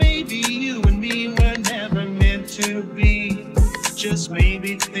 Maybe you and me were never meant to be. Just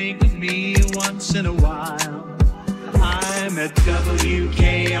maybe think of me once in a while. I'm at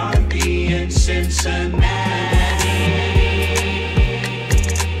WKRP in Cincinnati.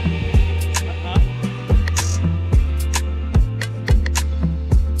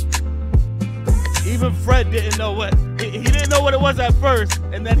 Even Fred didn't know what he didn't know what it was at first,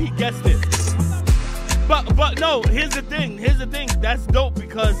 and then he guessed it. But no, here's the thing. That's dope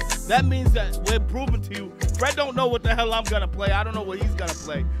because that means that we're proving to you. Fred don't know what the hell I'm gonna play. I don't know what he's gonna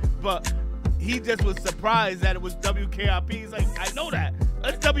play, but he just was surprised that it was WKRP. He's like, I know that.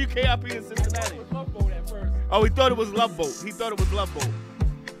 It's WKRP in Cincinnati. Oh, he thought it was Love Boat. He thought it was Love Boat.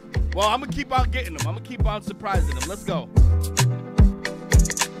 Well, I'm gonna keep on getting him. I'm gonna keep on surprising him. Let's go.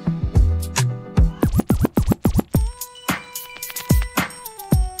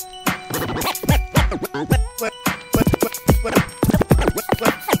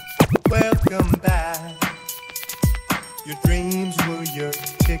 Welcome back. Your dreams were your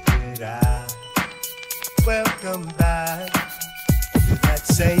ticket out. Welcome back to that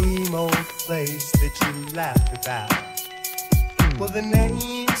same old place that you laughed about. Well, the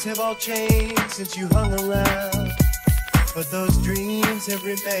names have all changed since you hung around, but those dreams have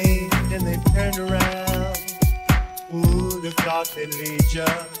remained and they've turned around. Who'd have thought they'd lead ya?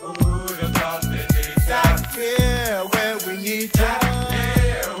 Who'd have thought they'd lead ya? Back here where we need ya.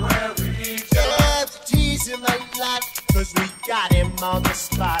 Yeah, tease him a lot, 'cause we got him on the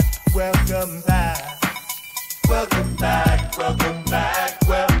spot. Welcome back. Welcome back, welcome back,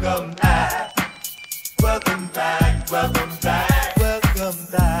 welcome back. Welcome back, welcome back, welcome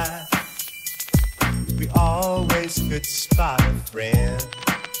back. We always could spot a friend.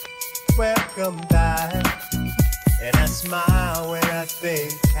 Welcome back. And I smile when I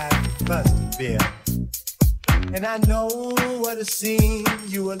think how you must have been. And I know what a scene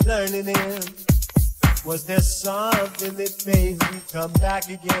you were learning in. Was there something that made you come back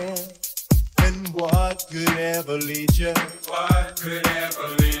again? And what could ever lead you? What could ever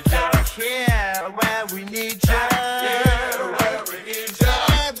lead you? Back here where we need you. Back here where we need you.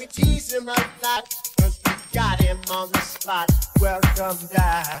 Yeah, we tease him a lot, 'cause we got him on the spot. Welcome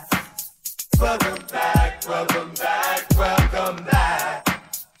back. Welcome back, welcome back, welcome back.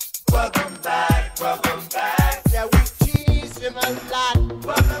 Welcome back, welcome back. Yeah, we tease him a lot.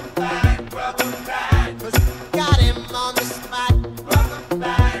 Welcome back, 'cause we got him on the spot. Welcome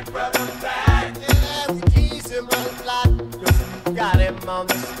back, yeah, we tease him a lot. 'Cause we got him on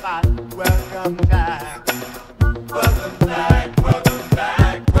the spot. Welcome back. Welcome back, welcome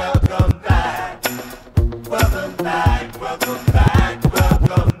back, welcome back. Welcome back, welcome back,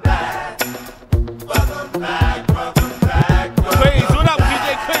 welcome back. Welcome back, welcome back. Craze, what up,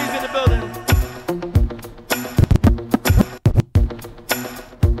 DJ Craze in the building?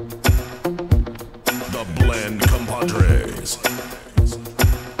 The Blend Compadres.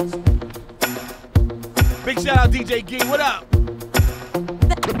 Big shout out DJ Gee, what up?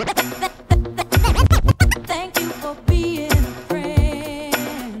 Thank you for being a friend.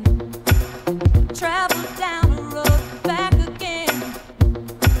 Travel down the road, back again.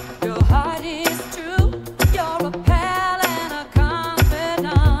 Your heart is true. You're a pal and a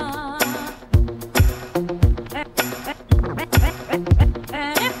confidant.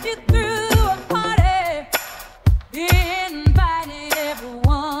 And if you threw a party, invited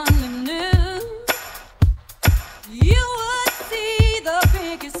everyone you knew, you would see the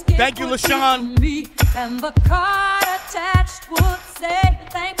biggest gift. Thank you, LaShawn. And the card attached would say,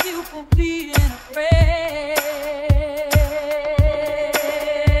 thank you for being a friend.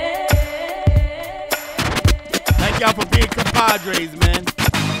 Thank y'all for being compadres, man.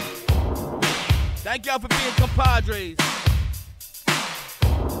 Thank y'all for being compadres.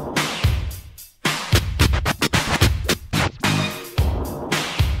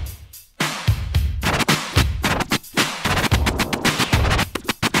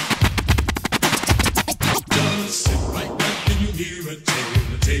 Sit right back and you hear a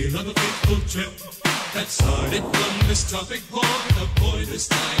tale of a fateful trip that started from this tropic port aboard this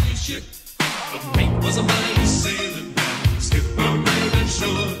tiny ship. The mate was a mighty sailing man, skipper made on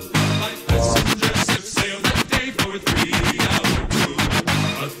shore. My passenger ship sailed that day for a 3-hour tour.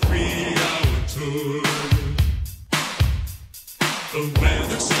 A 3-hour tour. The The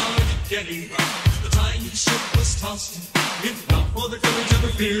weather started getting hot. The tiny ship was tossed. If not for the courage of a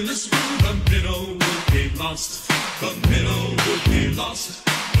fearless crew, the minnow would be lost. The minnow would be lost.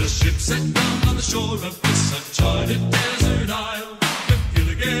 The ship set down on the shore of this uncharted desert isle. The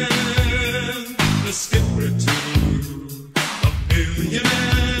Gilligan, the skipper too, a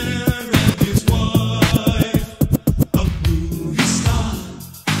millionaire and his wife, a movie star,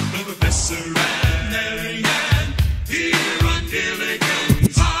 the professor and Marianne, here on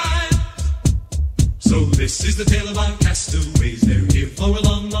Gilligan's Isle. So this is the tale of our castaways. They're here for a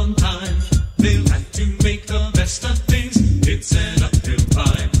long, long time. They'll have to make the best of things. It's an uphill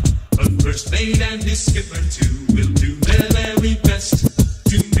climb. But first mate and his skipper too will do their very best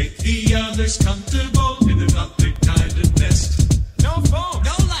to make the others comfortable in their comfort kind of nest. No phone,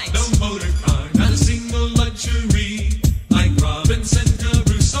 no lights, no motor car, not a single luxury. Like Robinson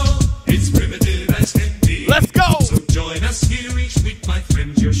Crusoe, it's primitive as can be. Let's go! So join us here each week, my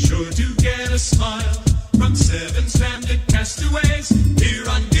friends. You're sure to get a smile from 7 stranded castaways here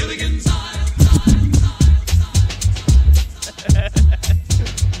on Gilligan's Isle.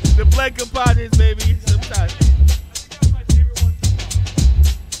 The Black Compadres, baby. Sometimes.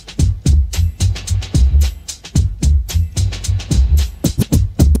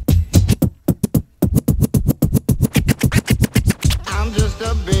 I'm just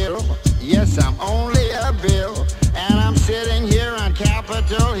a bill. Yes, I'm only a bill. And I'm sitting here on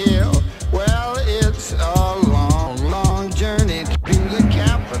Capitol Hill. Well, it's a long, long journey to the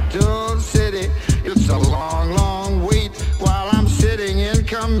capital city. It's a long, long wait while I'm sitting in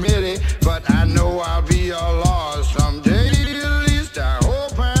committee. But I know I'll be a law someday. At least I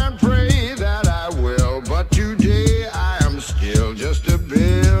hope and pray that I will. But today I am still just a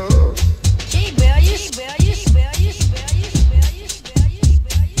bill. Gee, Bill, you spill, you spill, you spill, you spill, you spill, you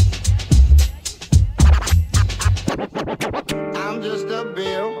spill, you spill. I'm just a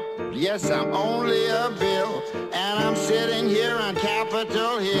bill. Yes, I'm only a bill. And I'm sitting here on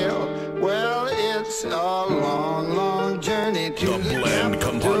Capitol Hill. Well, it's a long, long journey to the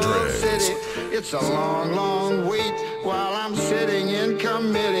capital city. It's a long, long wait while I'm sitting in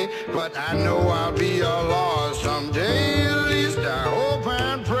committee. But I know I'll be a law someday. At least I hope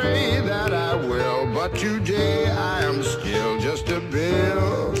and pray that I will. But today I am still just a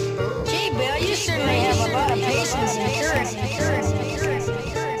bill. Gee, Bill, you certainly have a lot of patience and courage.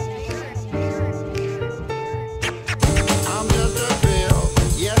 I'm just a bill.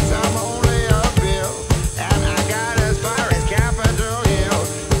 Yes, I'm only a bill. And I got as far as Capitol Hill.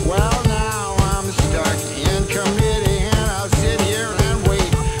 Well, now I'm stuck in committee. And I'll sit here and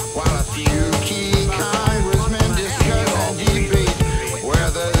wait while a few key congressmen discuss and debate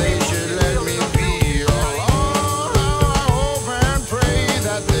whether they should let me be alone. I hope and pray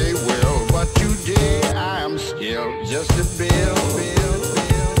that they will. But today I am still just a bill.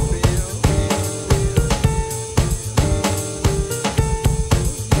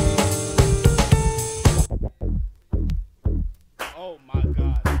 Oh my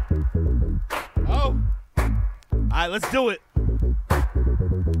God. Oh. All right, let's do it.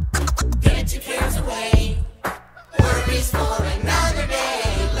 Get your cares away. Worries for another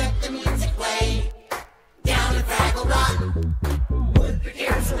day. Let the music play. Down to Fraggle Rock. Put the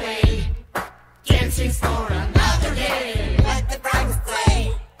cares away. Dancing's for another day. Let the Fraggles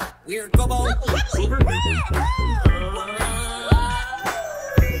play. We're Gobo.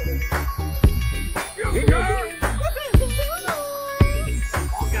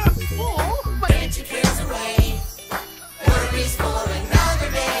 Get your cares away. Worries for another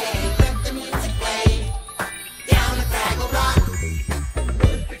day. Let the music play. Down to Fraggle Rock.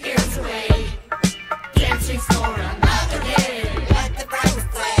 Put the cares away. Dancing's for another day. Let the Fraggles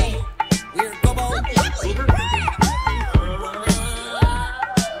play. We're Gobo.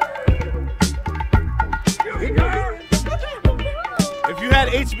 If you had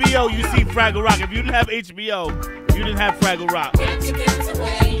HBO, you see Fraggle Rock. If you didn't have HBO, you didn't have Fraggle Rock. Get your cares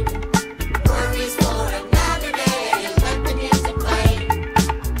away. Worries for another day. Let the music play.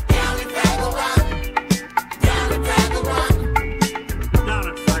 Down to Fraggle Rock. Down to Fraggle Rock. Down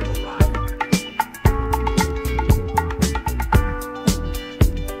to Fraggle Rock.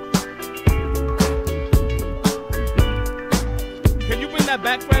 Can you bring that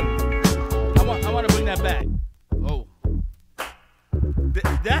back, Fred? I want to bring that back. Oh.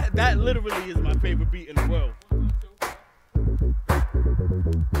 That literally is my favorite beat in the world.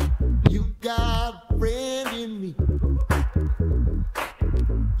 You got a friend in me.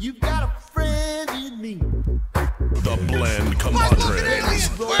 You got a friend in me. The Blend Compadres.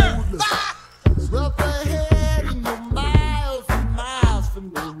 Rough ahead and you're miles and miles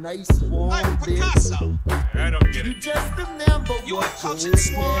from your nice warm bed. get You it. just remember You what a cultured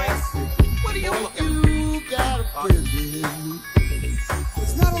sport. What are you looking you got a friend in me.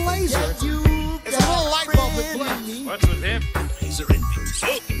 It's not a laser. Yeah, you It's a got little light bulb that friend blinks. in me. What's with him? Laser in me.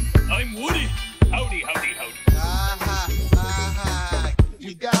 Oh, I'm Woody. Howdy, howdy, howdy.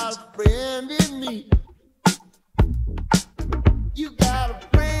 You got a friend in me. You got a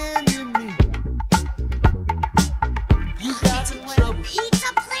friend in me. You got some trouble.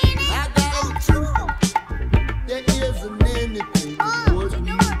 I got them too. There isn't anything worth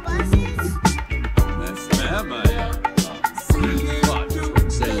me. That's ma'am,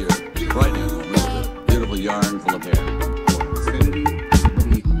 say you're right in with a beautiful yarn full of hair.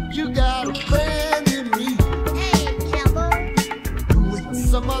 You got a friend in me. Hey, Campbell.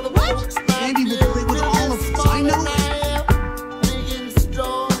 Some other folks might be with all of us. I know. Being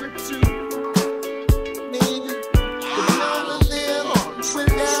stronger too. Maybe none of them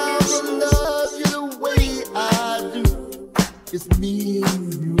will ever love you the way I do. It's me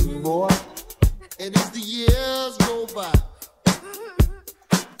and you, boy. And as the years go by,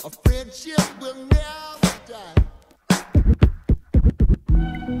 a friendship will never die.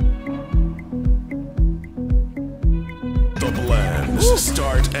 The Blends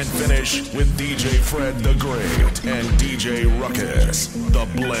start and finish with DJ Fred the Great and DJ Ruckus, the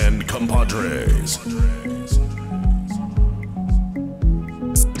Blend Compadres.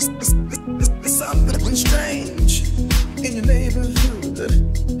 There's something strange in your neighborhood.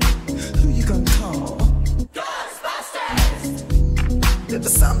 Who you gonna call? Ghostbusters!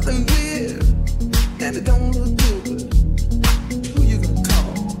 There's something weird and it don't look good. Who you gonna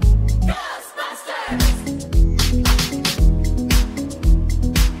call? Ghostbusters!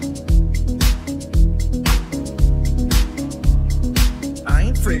 I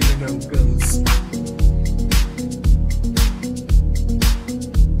ain't afraid of no ghosts.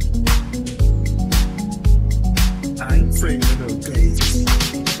 I ain't afraid of no ghosts.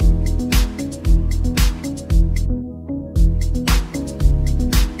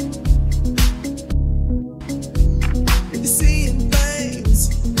 If you're seeing things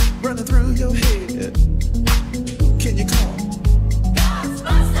running through your head, who can you call?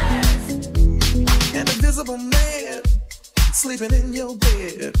 Ghostbusters! An invisible man sleeping in your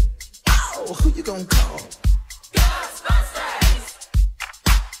bed. Oh, who you gonna call? Ghostbusters!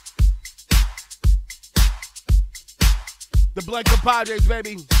 The Blend Compadres,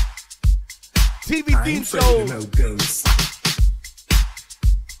 baby. TV I theme ain't afraid show. of no ghosts.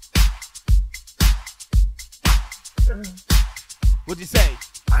 What'd you say?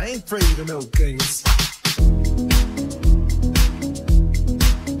 I ain't afraid of no ghosts.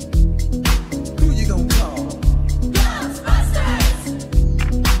 Who you gonna call? Ghostbusters!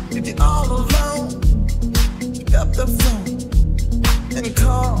 If you're all alone, pick up the phone and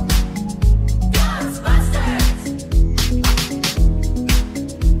call. Ghostbusters!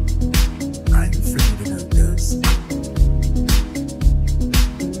 I ain't afraid of no ghosts.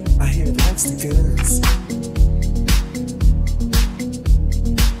 I hear it likes the girls.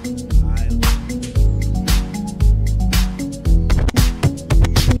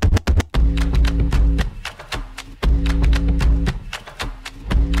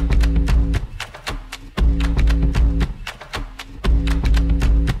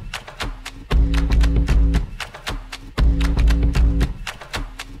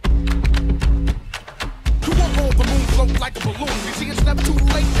 Like a balloon. You see, it's never too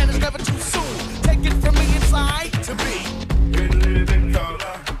late and it's never too soon. Take it from me, it's I to be.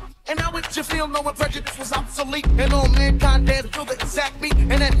 And how would you feel knowing prejudice was obsolete? And all mankind dared to feel the exact beat.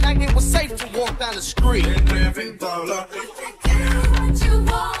 And at night it was safe to walk down the street. You can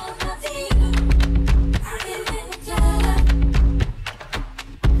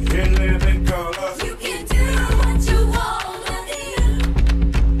do what you wanna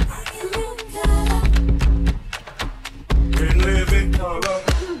live in color.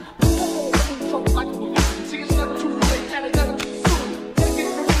 See, it's never too late and it's never too soon. Take it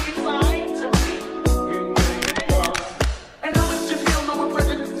from me, it's I to be. And how would you feel knowing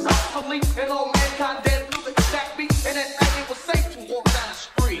prejudice is obsolete? And all mankind dared to feel the exact beat. And at night it was safe to walk down the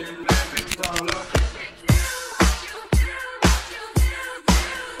street.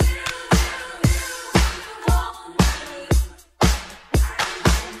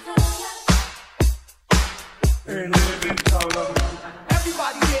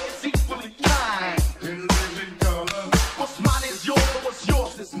 Everybody here is equally fine. What's mine is yours, and what's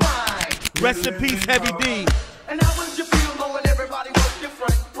yours is mine. Rest in peace, Heavy D. And how would you feel knowing everybody was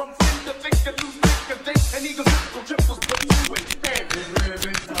different? From thin to thick to too thick to thick, and egotistical triples put you in bed.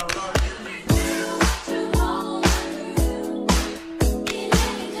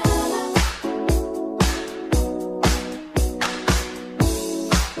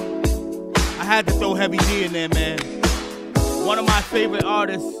 had to throw Heavy D in there, man. One of my favorite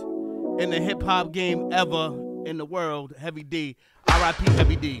artists in the hip hop game ever in the world, Heavy D. R.I.P.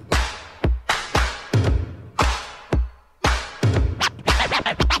 Heavy D.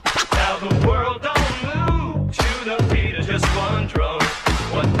 Now the world don't move to the beat of just one drum.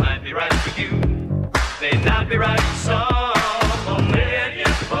 What might be right for you may not be right for some. A man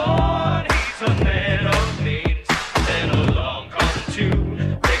is born, he's a man of means. Then along comes two.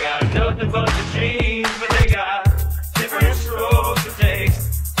 They got nothing but the dreams, but they got different strokes to take,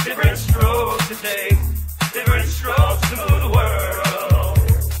 different strokes to take, different strokes to move the world.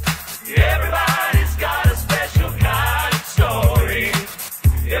 Everybody's got a special kind of story.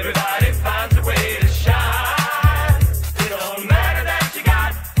 Everybody finds a way to shine. It don't matter that you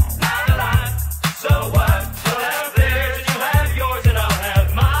got not a lot. So what? You'll have theirs, you'll have yours, and I'll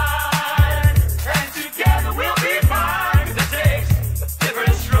have mine. And together we'll be fine. 'Cause it takes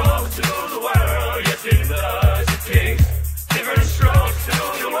different strokes to move the world. Yes, it does. It takes different strokes to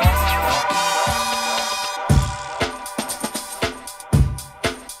move the world.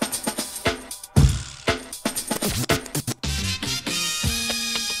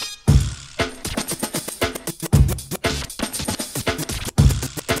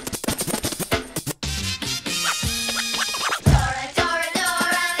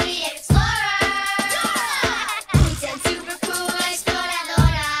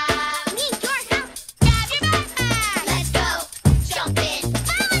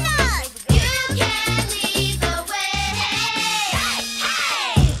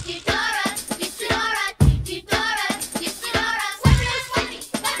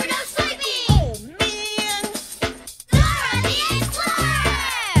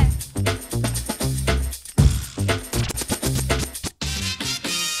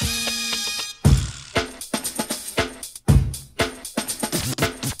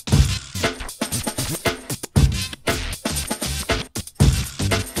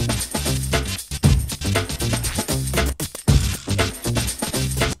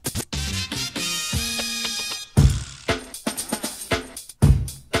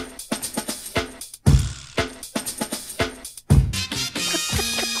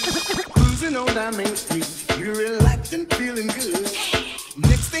 Cruising on down Main Street, you're relaxing, feeling good.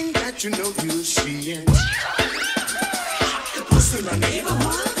 Next thing that you know, you're seeing what's in my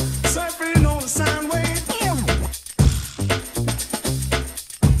neighborhood? Surfing on the sound wave.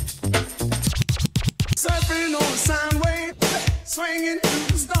 Surfing on the sound wave, swinging through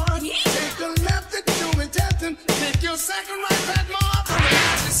the stars. Take a left at June and Tempton, take your second right at Mars.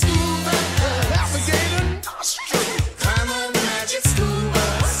 Magic school bus, alligator nostril. Climb on the magic school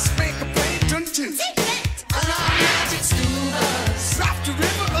bus, make a play to on our magic school bus. Drop the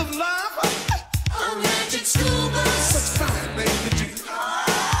river of love on magic school bus. Such fine lady.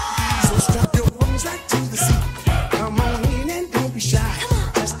 So strap your wings right to the seat. Come on in and don't be shy.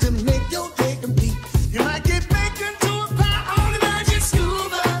 Just to make your day complete. You might get bacon to a pie on the magic school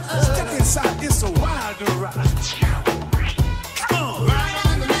bus. Step inside, it's a wild ride. Come on, ride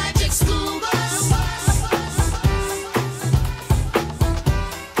on the magic school bus.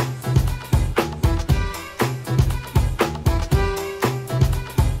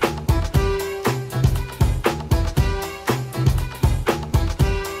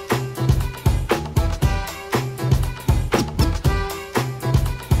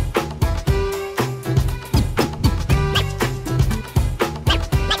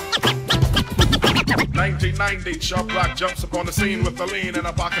 Sharp Rock jumps upon the scene with a lean and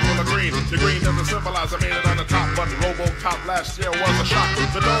a pocket full of green. The green doesn't symbolize I made it on the top, but Robo-Top last year was a shock.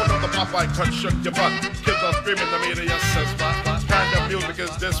 The dome of the Popeye cut shook your butt. Kids are screaming, the media says what kind of music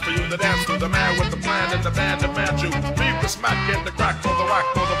is this for you to dance to? The man with the plan and the band demand you. Leave the smack in the crack for the whack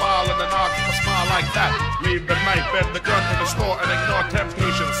for the ball and the knock a smile like that. Leave the knife and the gun in the store and ignore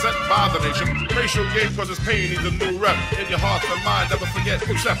temptation sent by the nation. Racial game causes pain, needs a new rep in your heart and mind. Never forget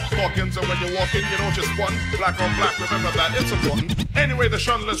except Hawkins, and when you walk in, you know just one black on black. Remember that it's important. Anyway, the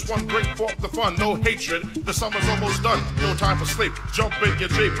shunless one bring forth the fun. No hatred. The summer's almost done. No time for sleep. Jump in your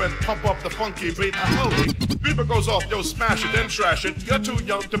Jeep and pump up the funky beat. I told you. Beaver goes off, yo, smash it, then trash it. You're too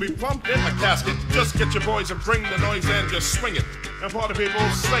young to be plumped in a casket. Just get your boys and bring the noise and just swing it. And party people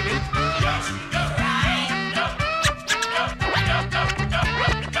sing it.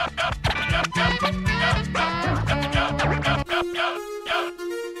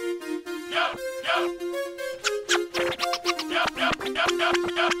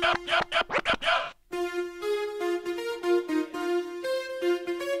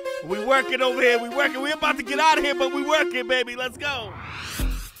 We working over here. We working. We about to get out of here, but we working, baby. Let's go.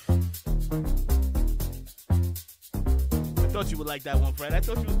 I thought thought you would like that one, Fred. I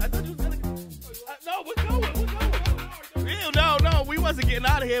thought you was gonna. No, we're going. No, we wasn't getting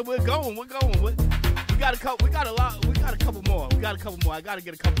out of here. We're going. We got a couple. We got a couple more. I gotta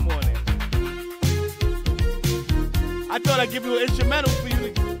get a couple more in there. I thought I'd give you an instrumental for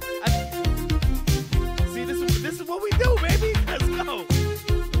you. See, this is what we do, baby. Let's go.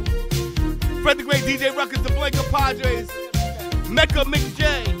 Fred the Great, DJ Ruckus, the Blank Compadres, Mecca Mix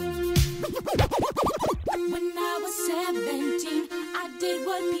J. When I was 17, I did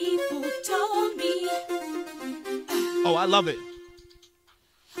what people told me. Oh, I love it.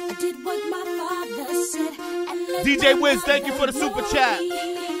 I did what my father said. And DJ Wiz, thank you for the super chat.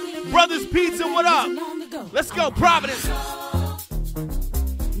 Brothers Pizza, what up? Let's go, Providence.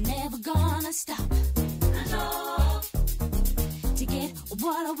 Never gonna stop to get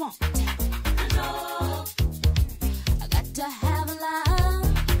what I want. I got to have a life.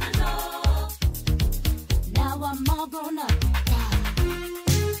 Now I'm all grown up.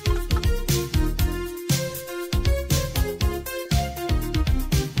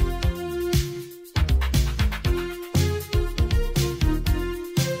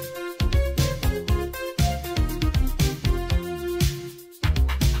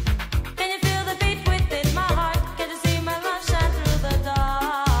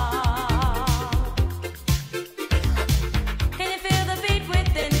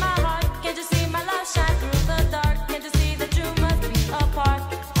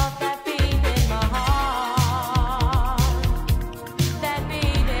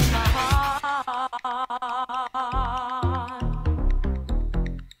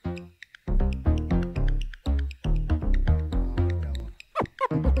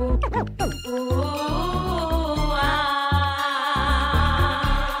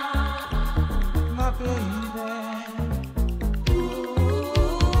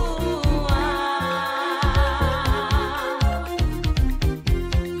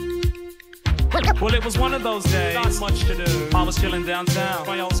 Well, it was one of those days, not much to do. I was chilling downtown,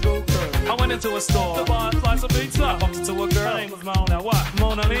 my old school crew. I went into a store to buy a slice of pizza. I bumped into a girl, her name was Mona. What?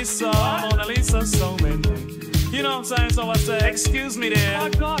 Mona Lisa, so many. You know what I'm saying? So I said, excuse me there. Oh my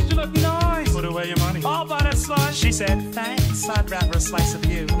gosh, you look nice. Put away your money. I'll buy that slice. She said, thanks, I'd rather a slice of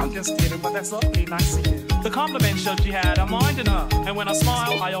you. I'm just kidding, but that's awfully nice of you. The compliment showed she had a mind in her. And when I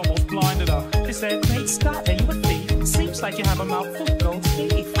smiled, I almost blinded her. She said, great Scott, are you a thief? Seems like you have a mouthful of gold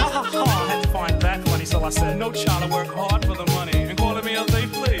teeth. Ha ha ha, I had to find that funny, so I said, no child, I work hard for the money. And calling me a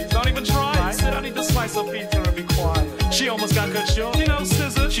thief, please, don't even try. I said, I need to slice of pizza and be quiet. She almost got cut short. You know,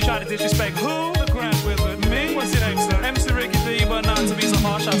 scissor, she tried to disrespect who? The Grand Wizard. Me? What's your name, sir? MC Ricky D, but not to be so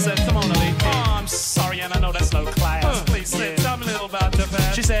harsh. I said, come on, Elite. Oh, I'm sorry, and I know that's low class. Please sit, tell me a little about your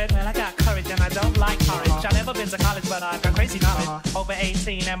past. She said, well, I got courage and I don't like courage. I've never been to college, but I've got crazy knowledge. Over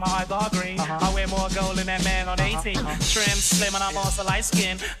 18 and my eyes are green. I wear more gold than that man on 18. Trim, slim, and I'm also light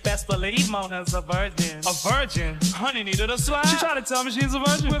skin. Best believe Mona's a virgin. A virgin? Honey needed a slap. She tried to tell me she's a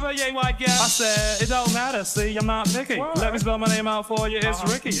virgin with a yay white gal. I said, it don't matter, see, I'm not picky. What? Let me spell my name out for you, it's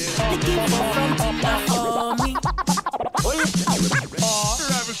Ricky.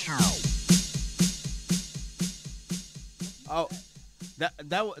 Oh,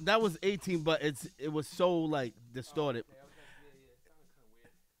 that was 18, but it was so like distorted.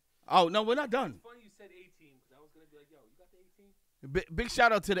 Oh no, we're not done. Funny you said 18, because I was gonna be like, yo, you got the 18? Big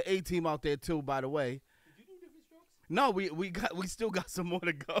shout out to the A team out there too, by the way. Did you do different strokes? No, we still got some more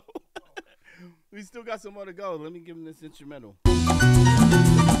to go. We still got some more to go. Let me give him this instrumental.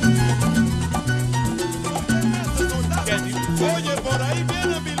 Oye, por ahí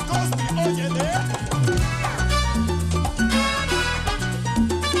viene Bill Cosby, óyele.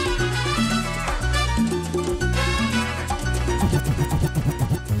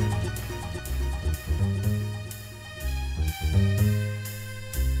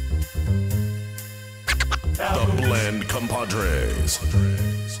 The Blend Compadres.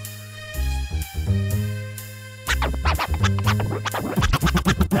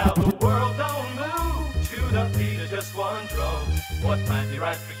 Now the world don't move to the beat of just one drum. What might be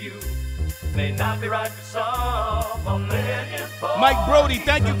right for you may not be right for some. A million Mike Brody,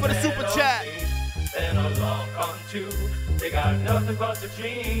 thank you for the super chat. Then along come two. They got nothing but the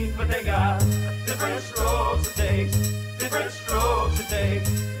dream, but they got different strokes to take, different strokes to take,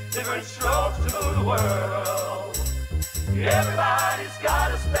 different strokes to move the world. Everybody's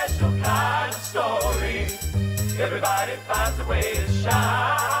got a special kind of story. Everybody finds a way to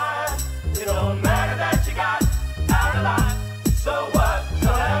shine. It don't matter that you got out of line. So what?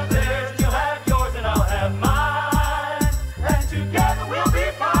 You'll have theirs, you'll have yours, and I'll have mine. And together we'll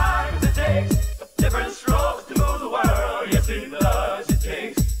be fine. 'Cause it takes different strokes to move the world. Yes, it does. It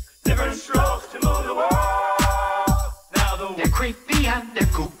takes different strokes to move the world. Now the funky and they're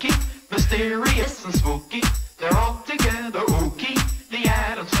kooky, mysterious and spooky. They're all together ooky, the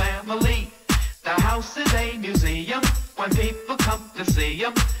Addams Family. The house is a museum. When people come to see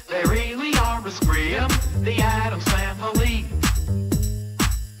them, they really are a scream. The Addams Family.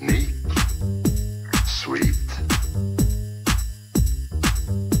 Neat, sweet,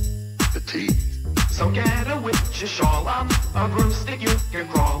 petite. So get a witch's shawl on, a broomstick you can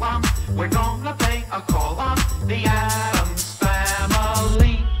crawl on. We're gonna pay a call on the Addams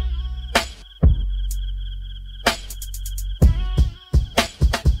Family.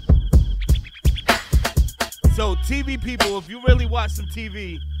 So TV people, if you really watch some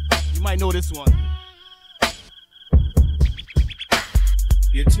TV, you might know this one.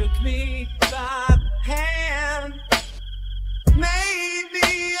 You took me by the hand, made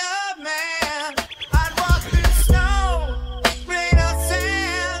me a man. I'd walk through snow, rain or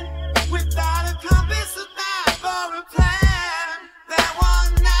sand, without a compass, a map or a plan. That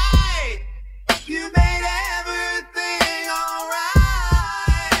one night, you made everything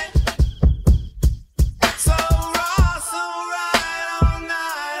alright. So raw, so right, all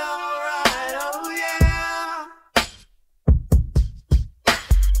night, alright, oh yeah.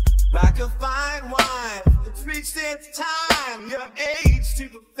 Like a fine wine, it's reached its time, your age to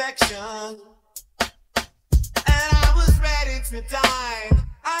perfection. And I was ready to dine,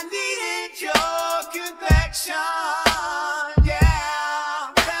 I needed your confection.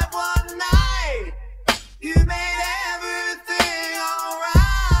 Yeah, that one night, you made everything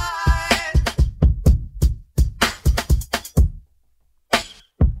alright.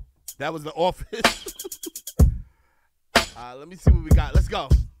 That was The Office. Let me see what we got. Let's go.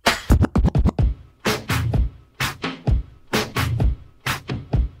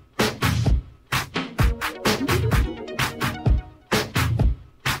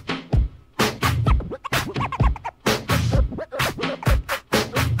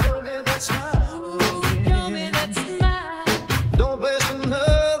 Don't waste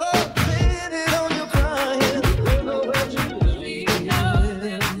another minute on your crying. You know what you believe.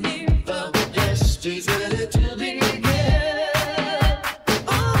 The best is ready to begin.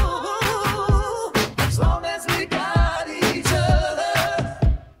 Oh, as long as we got each other,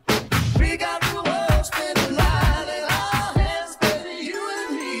 we got the world spinning light in our hands, baby, you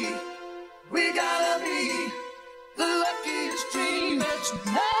and me. We gotta be the luckiest dream that you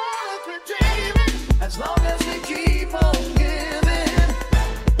ever dreamed. As long as we keep on giving,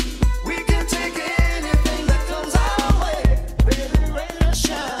 we can take anything that comes our way. Baby, rain or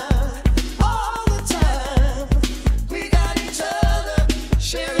shine, all the time. We got each other,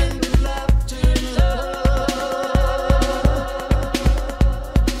 sharing the laughter, love.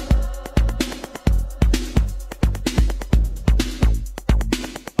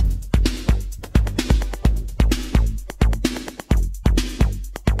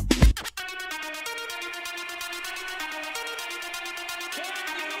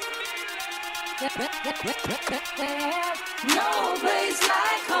 No place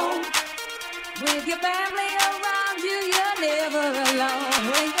like home. With your family around you, you're never alone.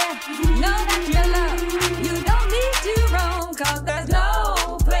 Know that you love, you don't need to roam, 'cause there's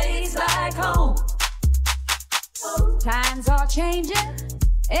no place like home. Times are changing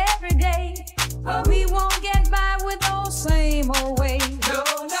every day, but we won't get by with those same old ways. No,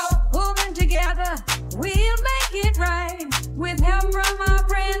 no. Pulling together, we'll make it right. With help from our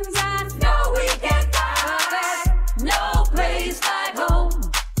friends, I know we can find no place like home.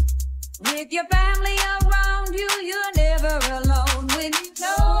 With your family around you, you're never alone. When you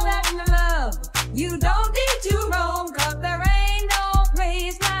know that you love, you don't need to roam, 'cause there ain't no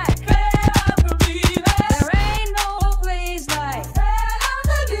place like there ain't no place like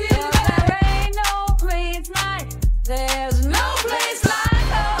there ain't no place like there's no place like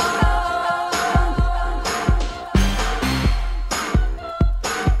home.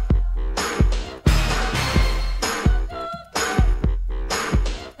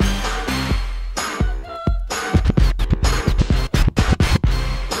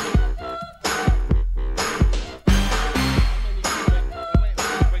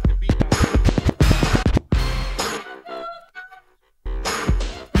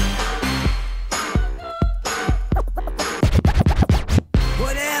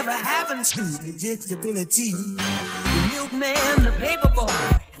 Whatever happens to predictability? The milkman, the paperboy,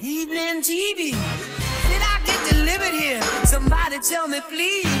 evening TV. Did I get delivered here? Somebody tell me,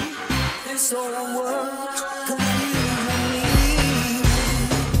 please. This whole world confusing me.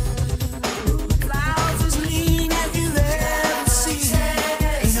 Clouds as lean as you've ever seen.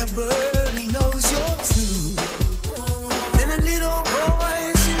 Ain't a bird who knows you're true. Then a little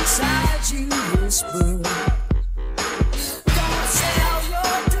voice inside you whisper, don't say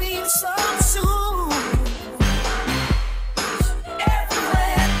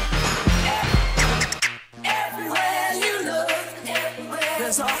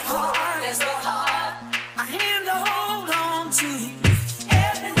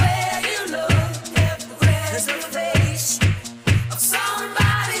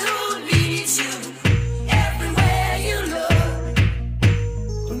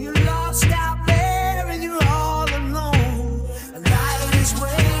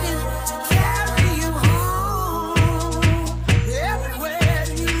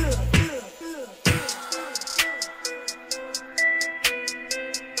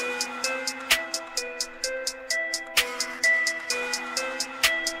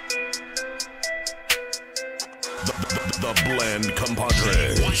The Blend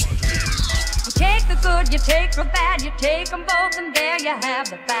Compadres. You take the good, you take the bad, you take them both, and there you have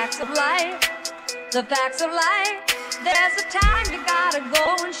the facts of life. The facts of life. There's a time you gotta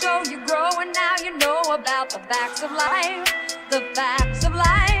go and show you grow, and now you know about the facts of life. The facts of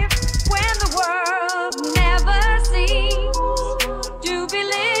life. When the world never seems to be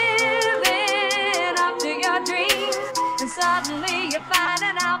living up to your dreams, and suddenly you're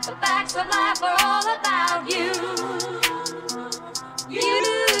finding out the facts of life are all about you. You.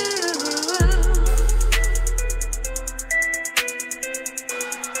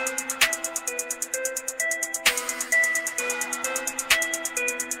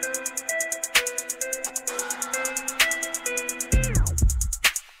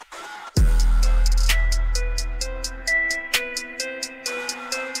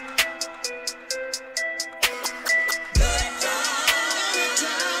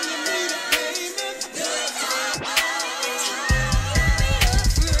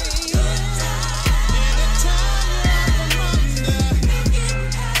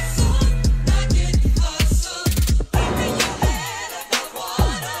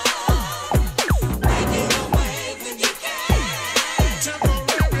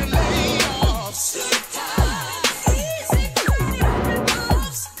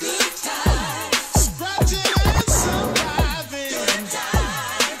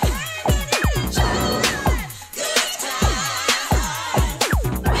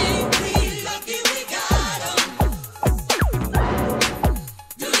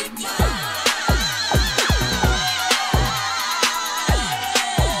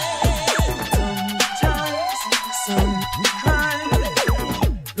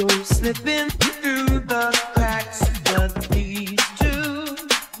 Slipping through the cracks, but these two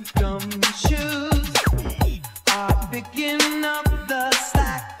gum shoes are picking up the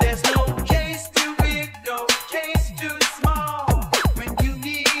slack. There's no case too big, no case too small. When you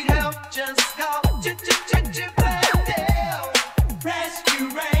need help, just call Ch-Ch-Ch-Ch-Bandale. Rescue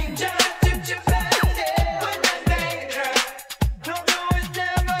Ranger, Ch-Ch-Bandale. When there's danger, no, it's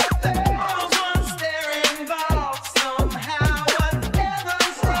never fails. Once they're involved, somehow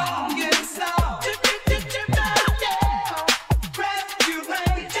whatever's wrong is solved. Ch-Ch-Ch-Ch-Bandale. Rescue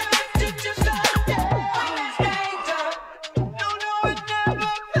Ranger, Ch-Ch-Bandale. When there's danger, no, it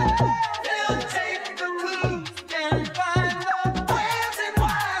never fails. They'll take the clues and find the plans and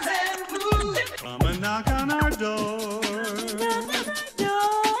whys and clues. Come and knock on our door.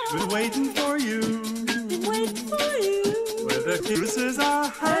 Been waiting for you. Where the kisses are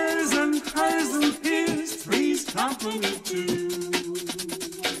hers and his, three's company too.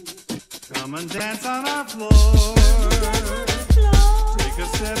 Come and dance on our floor. Take a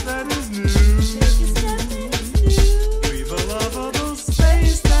step that is new. We've a lovable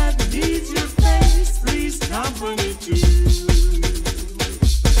space that needs your face, three's company too.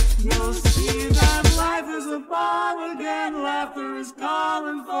 You'll see that life is a ball again, laughter is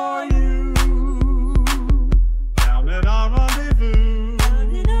calling for you. Down at our rendezvous,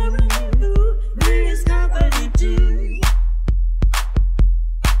 three's company too.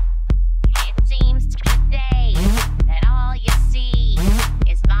 It seems today that all you see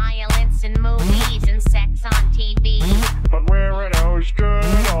is violence in movies and sex on TV. But where are those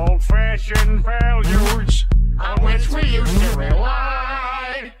good old-fashioned values on which we used to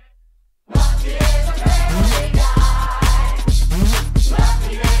rely?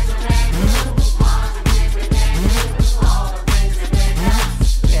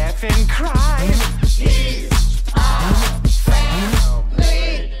 Death and crime is our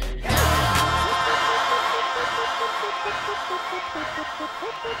family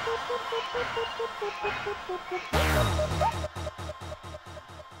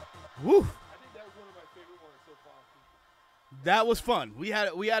Woo. That was fun. We had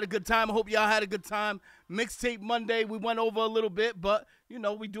a good time. I hope y'all had a good time. Mixtape Monday, we went over a little bit, but you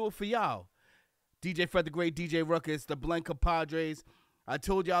know we do it for y'all. DJ Fred the Great, DJ Ruckus, the Blend Compadres. I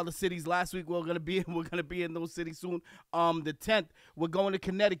told y'all the cities last week we're gonna be in those cities soon. The 10th, we're going to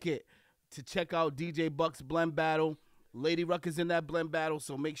Connecticut to check out DJ Buck's Blend Battle. Lady Ruckus in that Blend Battle,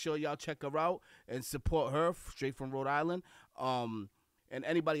 so make sure y'all check her out and support her straight from Rhode Island. And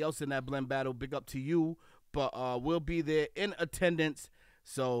anybody else in that Blend Battle, big up to you. But we'll be there in attendance.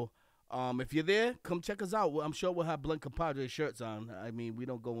 So if you're there, come check us out. I'm sure we'll have Blend Compadre shirts on. I mean, we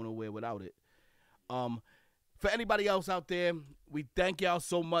don't go nowhere without it. For anybody else out there, we thank y'all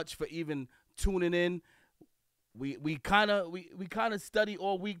so much for even tuning in. We kind of study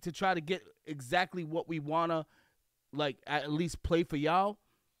all week to try to get exactly what we wanna at least play for y'all,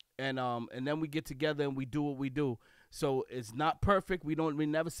 and then we get together and we do what we do. So it's not perfect. We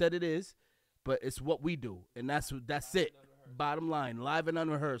never said it is, but it's what we do, and that's it. Bottom line, live and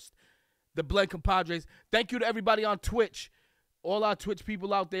unrehearsed. The Blend Compadres. Thank you to everybody on Twitch. All our Twitch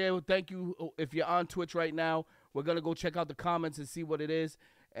people out there, thank you. If you're on Twitch right now, we're going to go check out the comments and see what it is.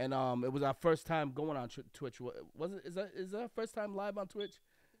 And it was our first time going on Twitch. Is that our first time live on Twitch?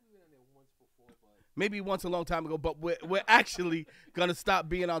 Maybe once a long time ago, but we're actually going to stop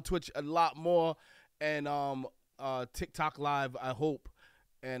being on Twitch a lot more and TikTok Live, I hope.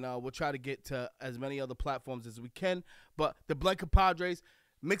 And we'll try to get to as many other platforms as we can. But the Blend Compadres,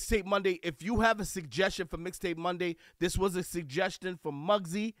 Mixtape Monday. If you have a suggestion for Mixtape Monday, this was a suggestion from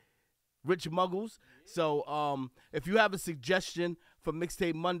Muggsy, Rich Muggles. So if you have a suggestion for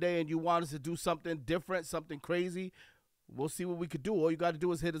Mixtape Monday and you want us to do something different, something crazy, we'll see what we could do. All you got to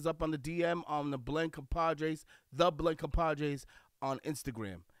do is hit us up on the DM on the Blend Compadres, the Blend Compadres on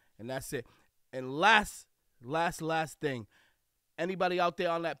Instagram. And that's it. And last thing, anybody out there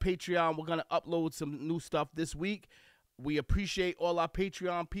on that Patreon, we're going to upload some new stuff this week. We appreciate all our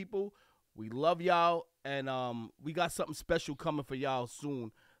Patreon people. We love y'all, and we got something special coming for y'all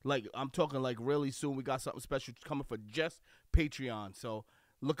soon. Like, I'm talking like really soon. We got something special coming for just Patreon. So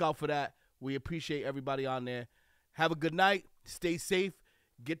look out for that. We appreciate everybody on there. Have a good night. Stay safe.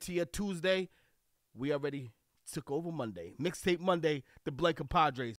 Get to your Tuesday. We already took over Monday. Mixtape Monday, the Blend Compadres.